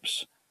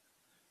ships.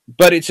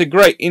 But it's a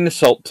great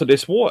insult to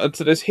this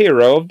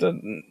hero of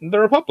the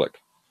Republic.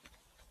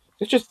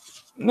 It's just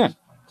no.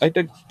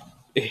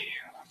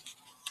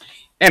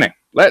 Anyway,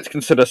 let's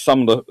consider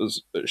some of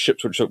the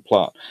ships which took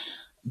part.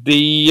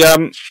 The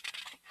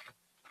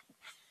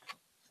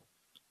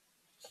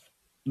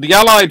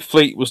Allied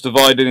fleet was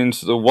divided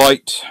into the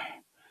white,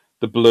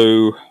 the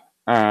blue,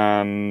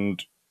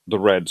 and the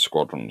red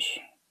squadrons.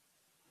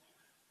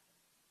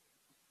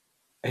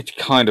 It's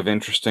kind of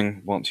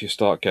interesting once you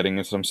start getting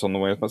into them some of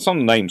the ways, but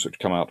some names which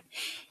come out.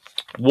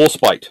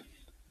 Warspite.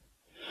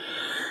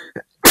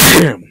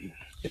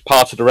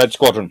 Part of the red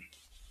squadron.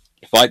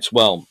 Fights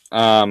well.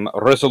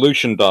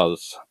 Resolution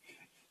does.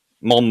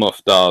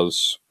 Monmouth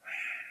does.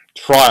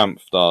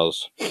 Triumph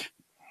does.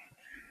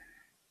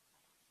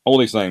 All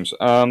these names.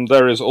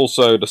 There is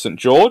also the St.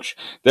 George.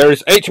 There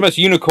is HMS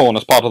Unicorn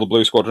as part of the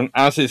Blue Squadron,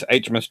 as is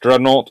HMS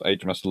Dreadnought,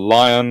 HMS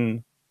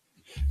Lion,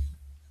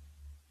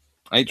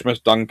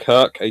 HMS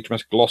Dunkirk,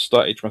 HMS Gloucester,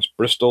 HMS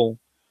Bristol.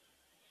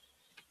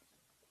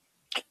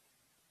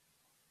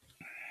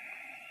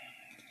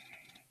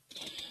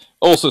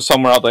 Also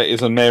somewhere out there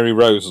is a Mary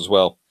Rose as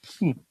well.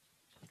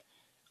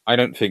 I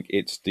don't think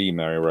it's the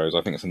Mary Rose.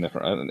 I think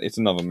it's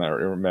another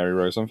Mary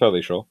Rose, I'm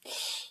fairly sure.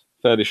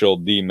 Fairly sure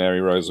the Mary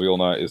Rose we all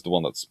know is the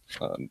one that's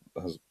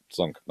has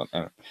sunk. But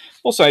anyway.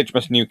 Also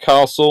HMS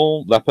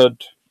Newcastle,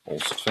 Leopard, all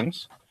sorts of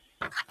things.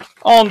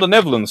 On the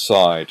Netherlands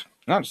side,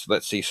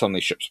 let's see some of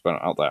these ships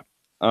out there.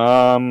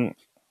 The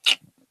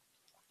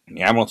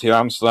Admiralty of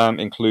Amsterdam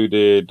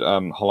included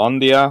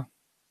Hollandia,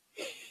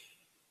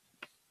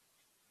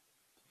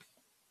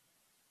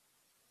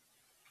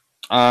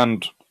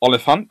 and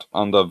Oliphant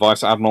under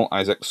Vice Admiral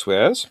Isaac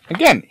Suez.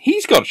 Again,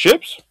 he's got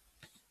ships.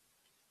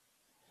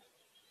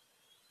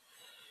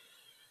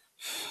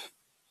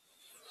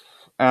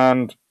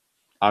 And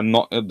I'm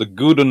not the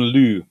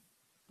Goudenloo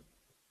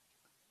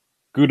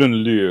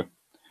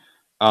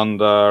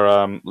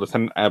under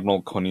Lieutenant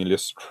Admiral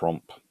Cornelius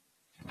Tromp.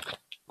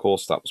 Of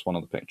course, that was one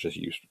of the pictures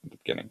used at the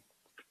beginning,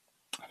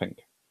 I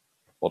think.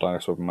 Or did I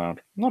swap them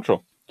around? Not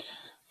sure.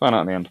 Find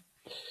out in the end.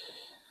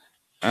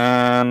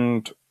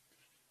 And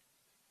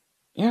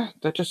yeah,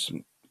 they're just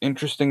some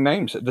interesting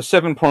names. The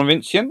Seven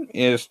Provincian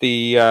is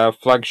the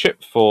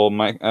flagship for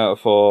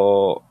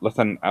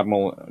Lieutenant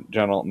Admiral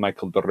General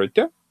Michael de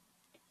Ruyter.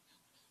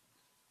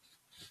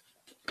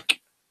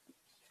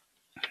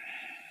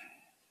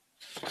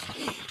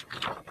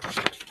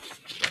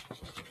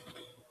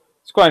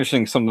 It's quite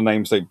interesting some of the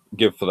names they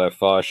give for their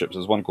fire ships.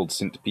 There's one called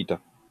Sint Peter.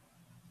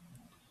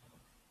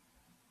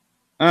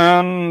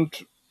 And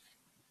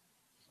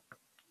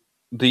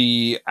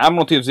the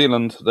Admiralty of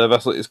Zealand, their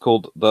vessel is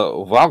called the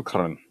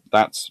Walcheren.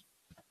 That's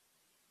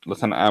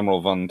Lieutenant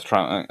Admiral van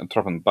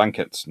Trappen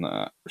Banket's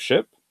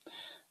ship.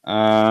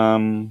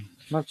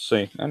 Let's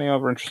see. Any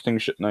other interesting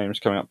ship names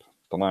coming up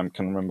that I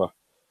can remember?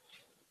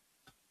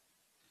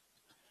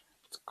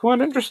 It's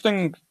quite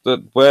interesting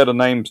that where the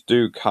names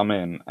do come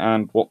in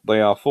and what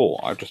they are for.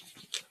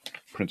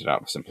 printed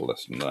out a simple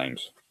list of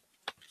names.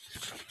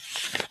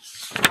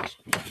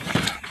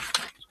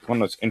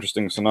 One of those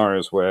interesting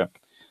scenarios where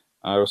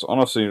I was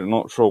honestly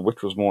not sure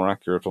which was more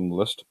accurate on the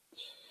list.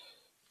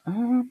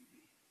 The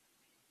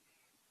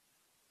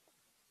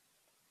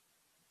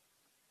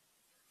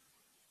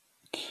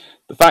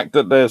fact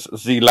that there's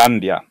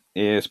Zealandia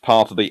is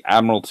part of the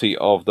Admiralty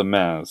of the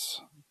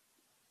Meuse.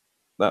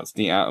 That's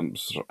the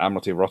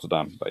Admiralty of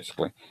Rotterdam,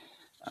 basically.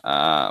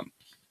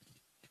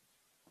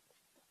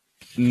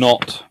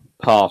 Not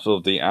part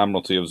of the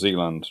Admiralty of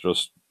Zealand,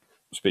 just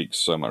speaks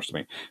so much to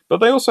me. But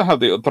they also have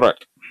the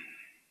Utrecht.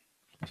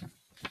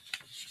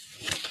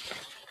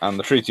 And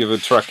the Treaty of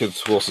Utrecht,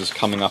 of course, is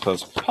coming up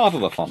as part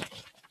of the fun.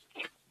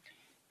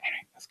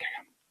 Anyway, let's go.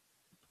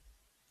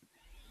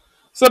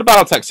 So the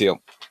Battle of Texel.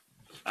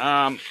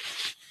 How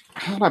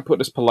do I put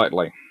this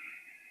politely?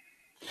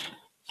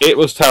 It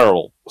was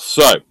terrible.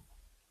 So,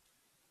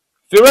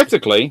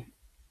 theoretically,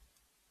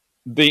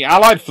 the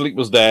Allied fleet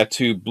was there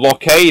to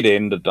blockade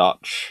in the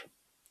Dutch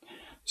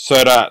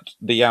so that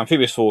the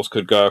amphibious force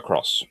could go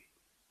across.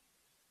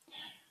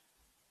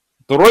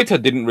 De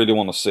Ruyter didn't really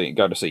want to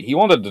go to sea. He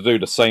wanted to do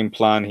the same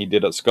plan he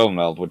did at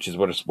Schoonveld, which is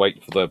just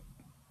wait for the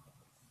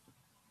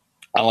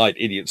Allied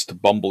idiots to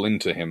bumble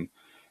into him,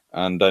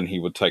 and then he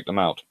would take them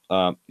out.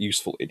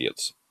 Useful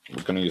idiots.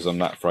 We're going to use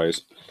that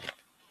phrase.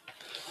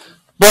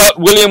 But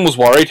William was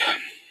worried,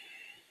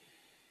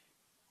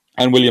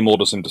 and William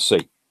orders him to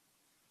sea.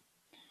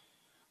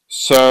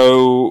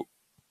 So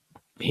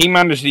he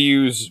managed to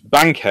use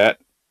Banquet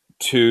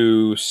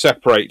to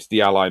separate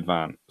the Allied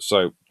van.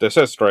 So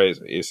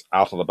Desestres is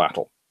out of the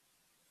battle.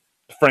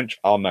 The French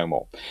are no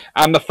more.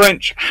 And the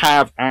French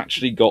have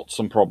actually got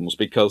some problems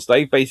because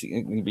they've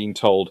basically been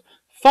told,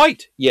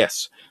 fight,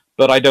 yes,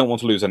 but I don't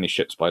want to lose any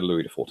ships by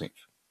Louis XIV.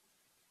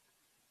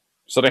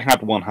 So they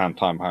had one hand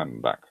time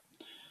hand back.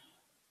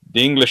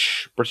 The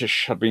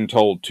British had been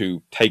told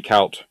to take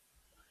out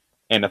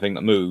anything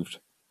that moved.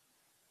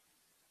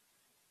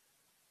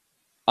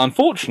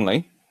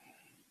 Unfortunately,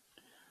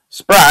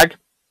 Sprague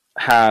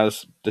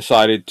has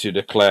decided to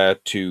declare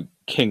to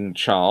King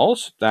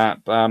Charles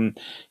that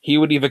he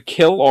would either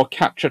kill or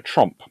capture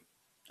Tromp,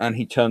 and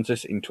he turns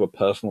this into a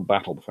personal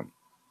battle with him.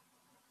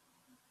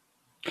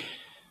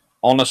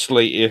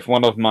 Honestly, if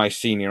one of my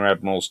senior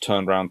admirals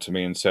turned around to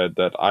me and said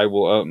that I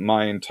will,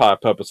 my entire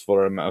purpose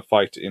for a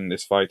fight in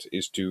this fight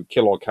is to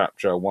kill or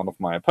capture one of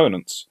my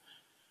opponents,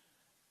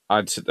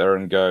 I'd sit there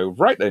and go,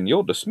 right then,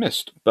 you're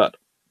dismissed. But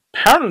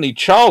apparently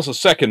Charles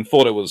II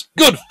thought it was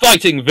good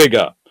fighting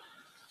vigor.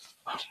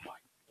 Oh my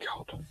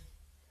god.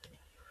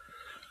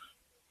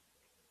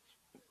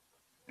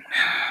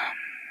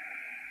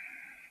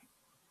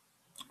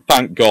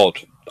 Thank God.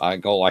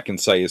 All I can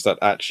say is that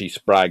actually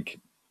Sprague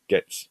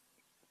gets...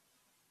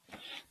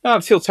 No,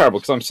 it feels terrible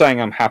because I'm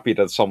saying I'm happy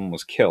that someone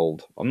was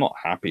killed. I'm not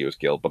happy he was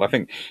killed, but I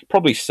think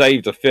probably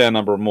saved a fair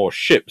number of more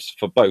ships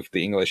for both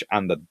the English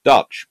and the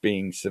Dutch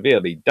being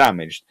severely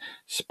damaged.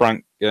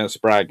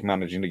 Sprague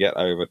managing to get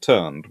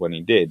overturned when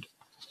he did.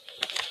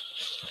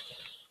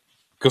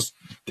 Because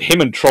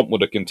him and Tromp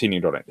would have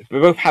continued on it. They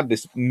both had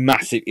this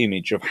massive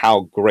image of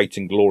how great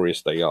and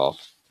glorious they are.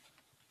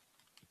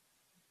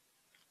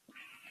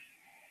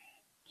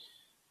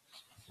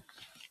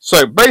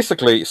 So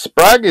basically,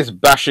 Sprague is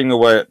bashing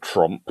away at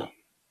Tromp.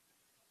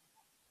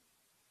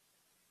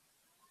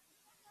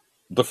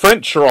 The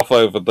French are off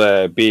over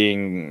there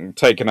being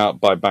taken out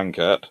by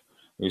Banquet,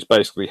 who's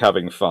basically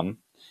having fun.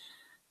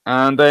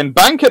 And then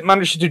Banquet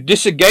manages to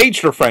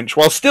disengage the French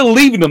while still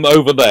leaving them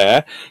over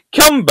there,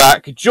 come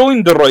back,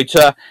 join De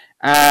Ruyter,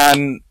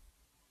 and,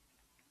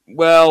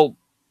 well,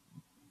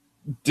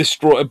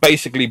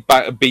 basically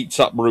beats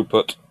up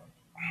Rupert.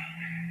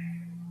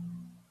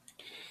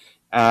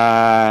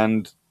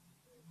 And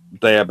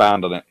they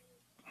abandon it.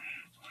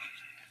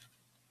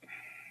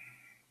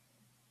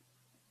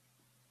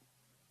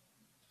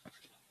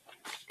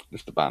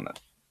 Just abandon it.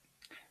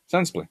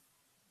 Sensibly.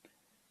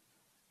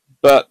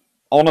 But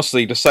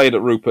honestly, to say that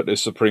Rupert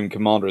is Supreme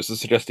Commander is to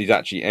suggest he's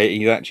actually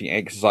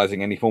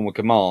exercising any form of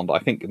command. I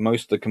think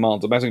most of the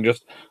commands are basically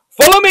just,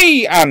 follow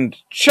me and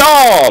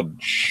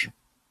charge!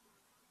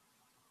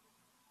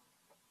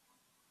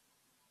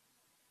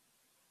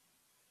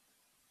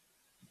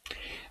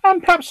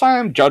 And perhaps I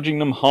am judging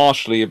them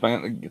harshly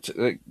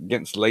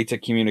against later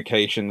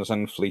communications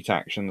and fleet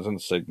actions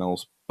and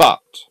signals,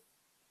 but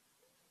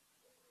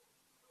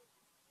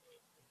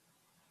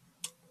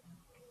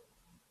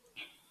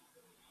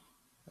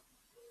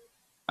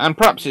and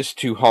perhaps it's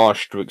too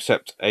harsh to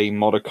accept a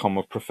modicum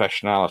of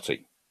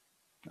professionality.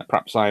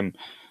 Perhaps I'm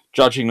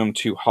judging them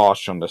too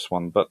harsh on this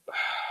one, but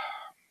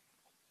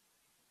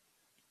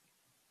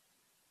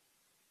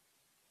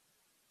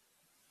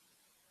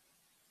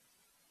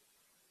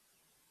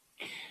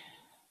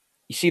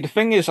you see, the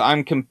thing is,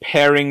 I'm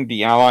comparing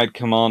the Allied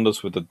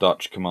commanders with the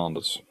Dutch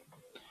commanders.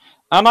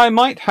 And I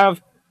might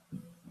have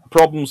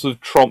problems with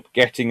Tromp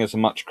getting as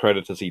much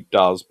credit as he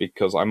does,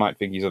 because I might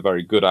think he's a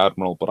very good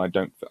admiral, but I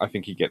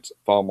think he gets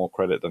far more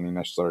credit than he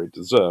necessarily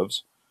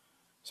deserves,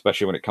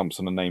 especially when it comes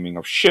to the naming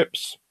of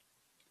ships.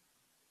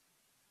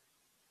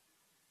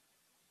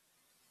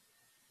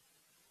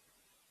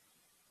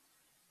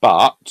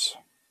 But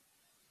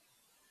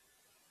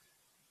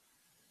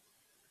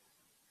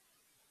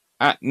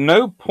at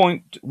no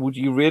point would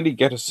you really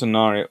get a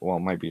scenario. Well,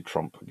 maybe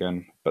Trump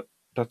again, but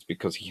that's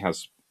because he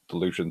has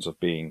delusions of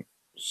being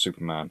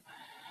Superman.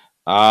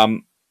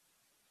 Do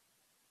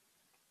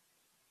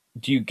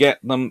you get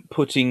them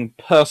putting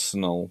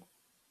personal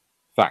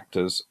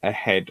factors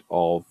ahead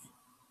of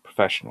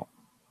professional?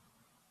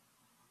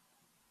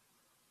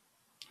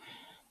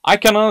 I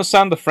can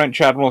understand the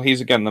French admiral. He's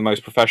again the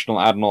most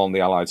professional admiral on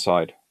the Allied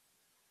side,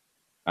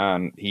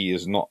 and he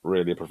is not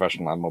really a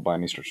professional admiral by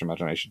any stretch of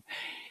imagination.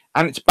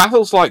 And it's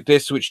battles like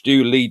this which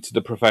do lead to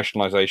the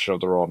professionalization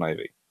of the Royal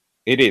Navy.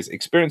 It is.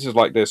 Experiences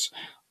like this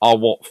are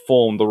what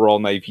form the Royal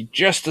Navy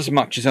just as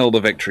much as all the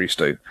victories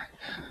do.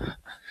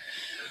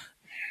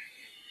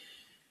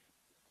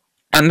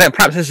 And then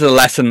perhaps this is a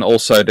lesson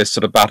also, this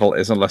sort of battle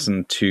is a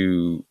lesson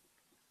to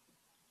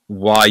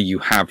why you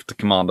have the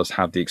commanders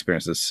have the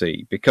experience at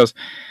sea. Because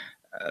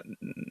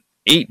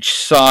each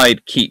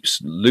side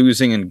keeps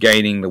losing and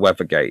gaining the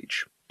weather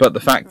gauge. But the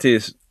fact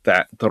is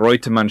that the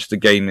Reuter managed to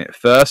gain it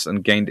first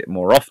and gained it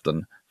more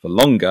often for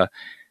longer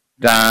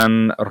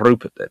than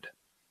Rupert did.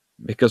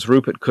 Because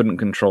Rupert couldn't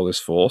control his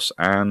force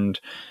and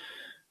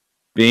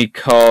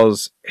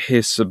because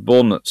his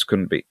subordinates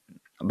couldn't be.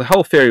 The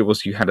whole theory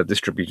was you had a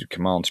distributed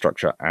command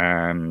structure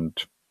and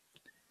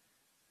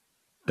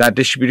that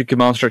distributed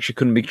command structure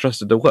couldn't be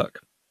trusted to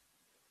work.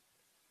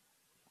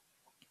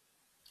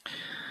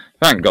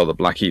 Thank God the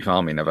Blackheath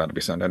Army never had to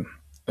be sent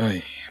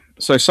in.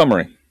 So,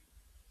 summary.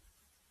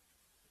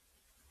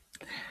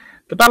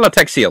 The Battle of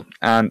Texel,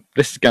 and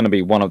this is going to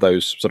be one of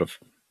those sort of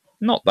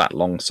not that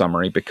long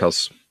summary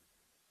because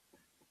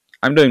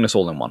I'm doing this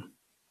all in one.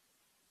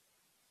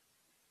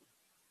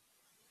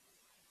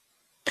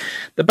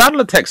 The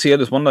Battle of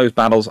Texel is one of those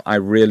battles I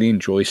really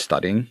enjoy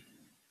studying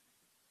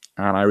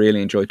and I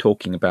really enjoy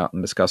talking about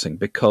and discussing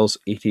because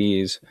it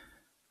is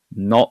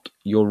not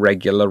your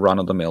regular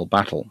run-of-the-mill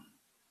battle.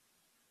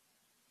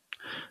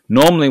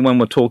 Normally when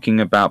we're talking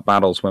about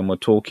battles, when we're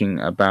talking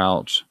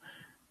about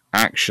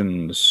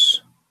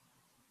actions,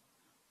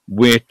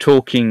 we're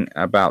talking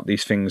about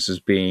these things as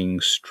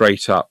being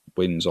straight up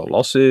wins or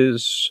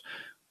losses,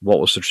 what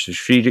was the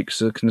strategic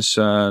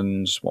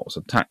concerns, what was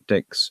the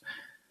tactics.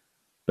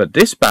 But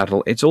this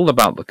battle, it's all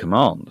about the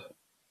command.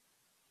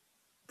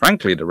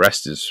 Frankly, the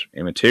rest is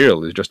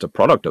immaterial, is just a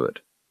product of it.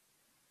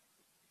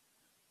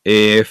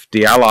 If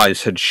the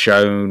Allies had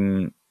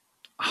shown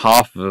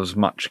half of as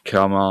much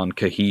command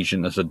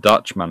cohesion as the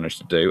Dutch managed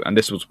to do, and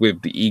this was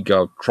with the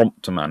ego of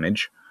Tromp to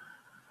manage,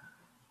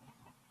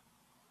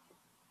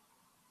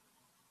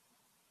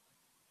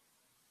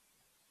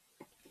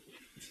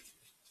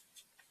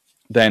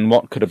 then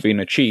what could have been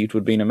achieved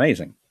would have been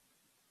amazing.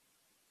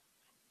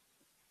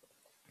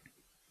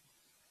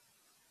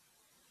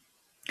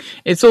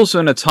 It's also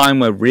in a time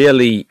where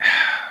really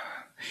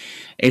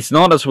it's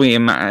not as we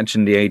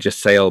imagine the Age of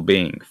Sail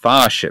being.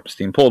 Fire ships,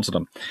 the importance of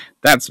them.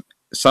 That's, in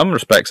some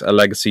respects, a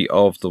legacy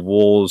of the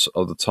wars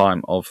of the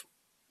time of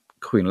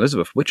Queen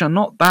Elizabeth, which are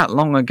not that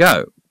long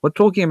ago. We're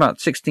talking about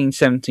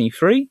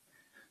 1673.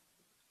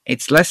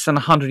 It's less than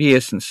 100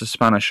 years since the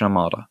Spanish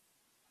Armada.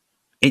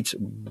 It's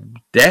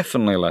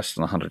definitely less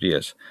than 100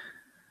 years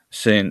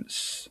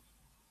since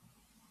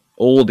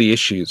all the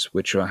issues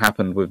which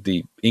happened with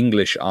the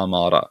English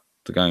Armada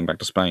going back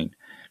to Spain.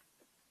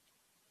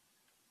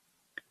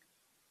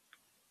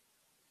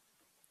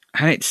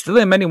 And it's still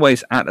in many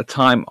ways at a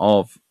time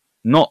of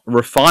not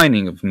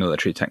refining of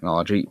military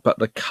technology, but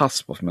the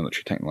cusp of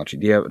military technology,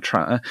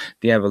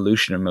 the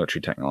evolution of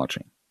military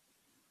technology.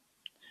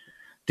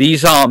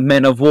 These are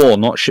men of war,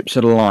 not ships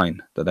of the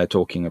line that they're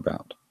talking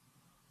about.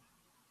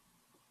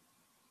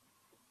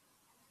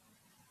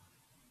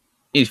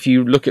 If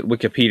you look at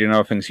Wikipedia and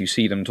other things, you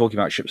see them talking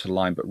about ships of the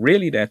line, but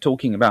really they're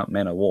talking about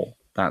men of war.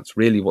 That's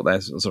really what they're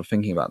sort of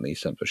thinking about in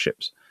these terms of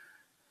ships.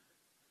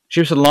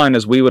 Ships of the line,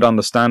 as we would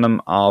understand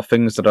them, are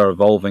things that are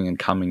evolving and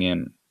coming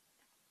in.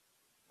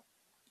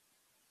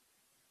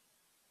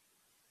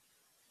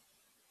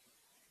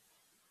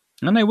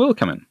 And they will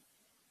come in.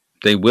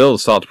 They will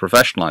start to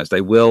professionalize.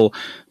 They will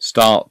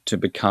start to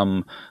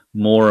become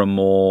more and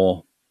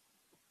more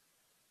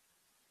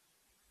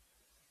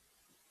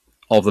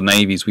of the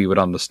navies we would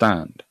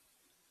understand.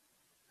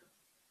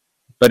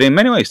 But in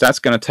many ways, that's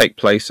going to take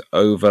place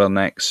over the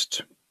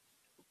next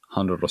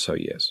 100 or so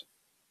years.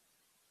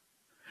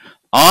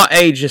 Our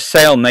Age of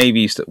Sail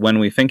navies, that when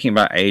we're thinking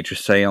about Age of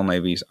Sail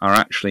navies, are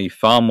actually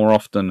far more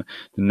often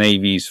the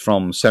navies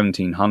from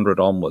 1700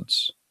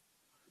 onwards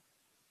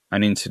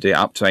and into the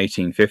up to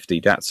 1850,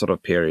 that sort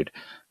of period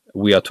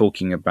we are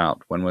talking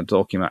about when we're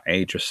talking about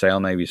Age of Sail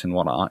navies and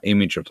what our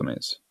image of them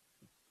is.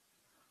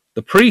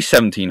 The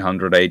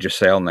pre-1700 Age of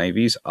Sail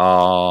navies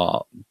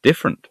are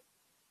different.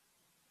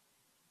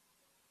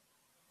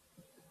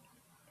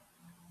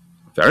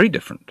 Very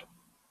different.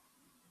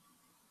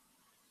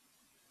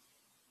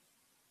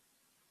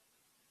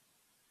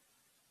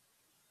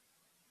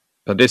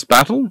 But this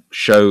battle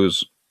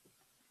shows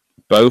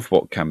both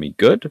what can be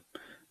good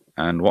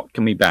and what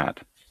can be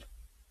bad.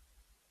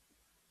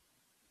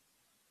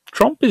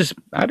 Trump is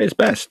at his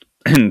best,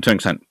 to an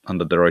extent,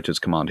 under the Reuter's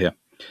command here.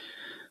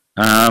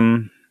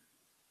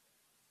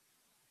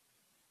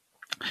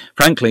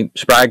 Frankly,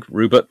 Sprague,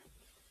 Rupert,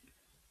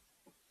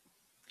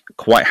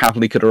 quite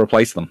happily could have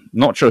replaced them.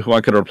 Not sure who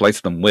I could have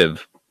replaced them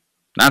with.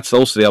 That's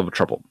also the other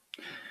trouble.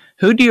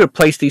 Who do you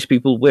replace these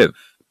people with?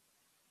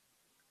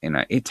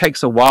 It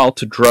takes a while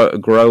to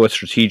grow a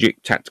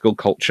strategic, tactical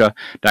culture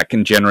that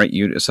can generate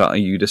you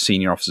the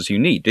senior officers you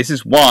need. This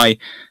is why,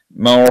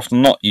 more often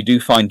than not, you do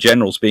find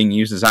generals being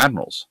used as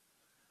admirals.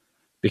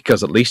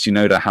 Because at least you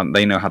know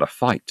they know how to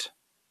fight.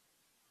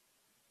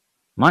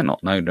 Might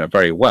not know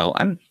very well,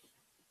 and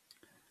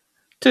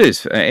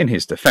in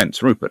his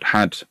defence, Rupert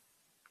had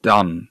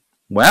done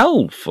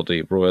well for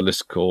the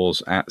royalist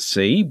cause at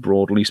sea,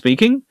 broadly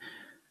speaking.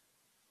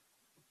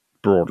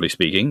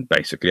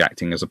 Basically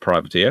acting as a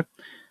privateer.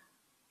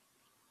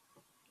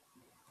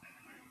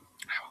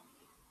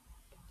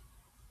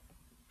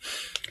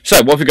 So,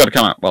 what have we got to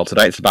come out? Well,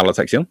 today it's the Battle of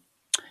Texel.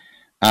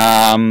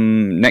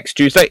 Next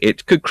Tuesday,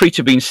 Crete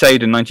have been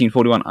saved in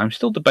 1941. I'm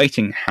still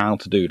debating how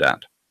to do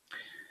that.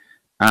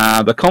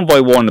 The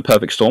Convoy War in the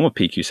Perfect Storm of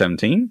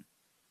PQ-17.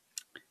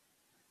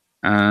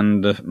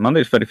 And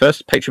Monday the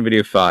 31st, Patron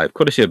Video 5,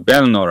 courtesy of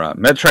Belnora,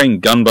 Mediterranean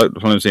gunboat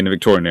diplomacy in the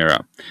Victorian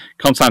era,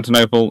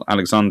 Constantinople,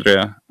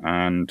 Alexandria,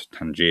 and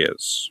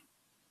Tangiers.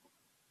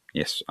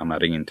 Yes, I'm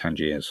adding in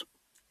Tangiers.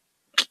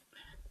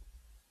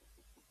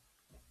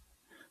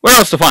 Where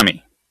else to find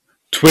me?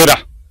 Twitter.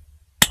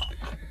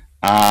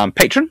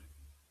 Patron.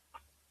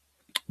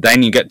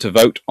 Then you get to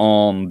vote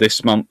on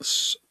this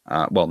month's,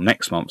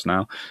 next month's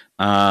now,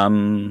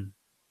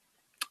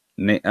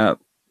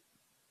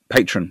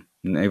 Patron.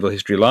 Naval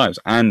History Lives,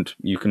 and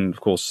you can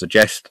of course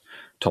suggest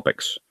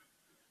topics.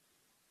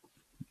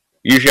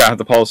 Usually I have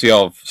the policy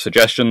of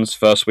suggestions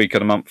first week of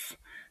the month,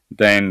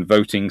 then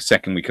voting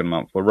second week of the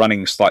month. We're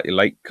running slightly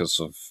late because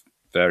of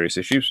various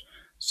issues,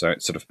 so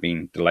it's sort of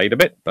been delayed a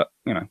bit, but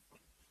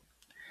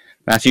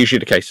that's usually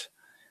the case.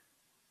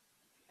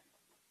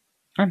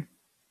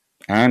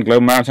 And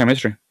Global Maritime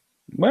History,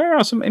 where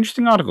are some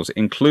interesting articles,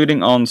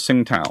 including on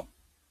Tsingtao.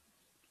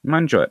 You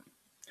might enjoy it.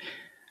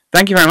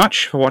 Thank you very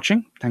much for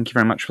watching. Thank you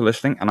very much for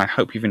listening, and I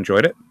hope you've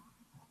enjoyed it.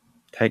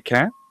 Take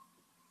care.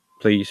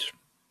 Please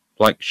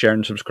like, share,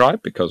 and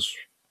subscribe, because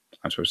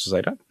I'm supposed to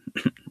say that.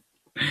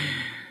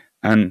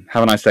 And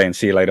have a nice day, and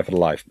see you later for the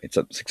live. It's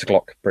at 6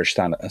 o'clock British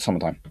Standard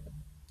Summertime.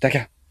 Take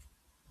care.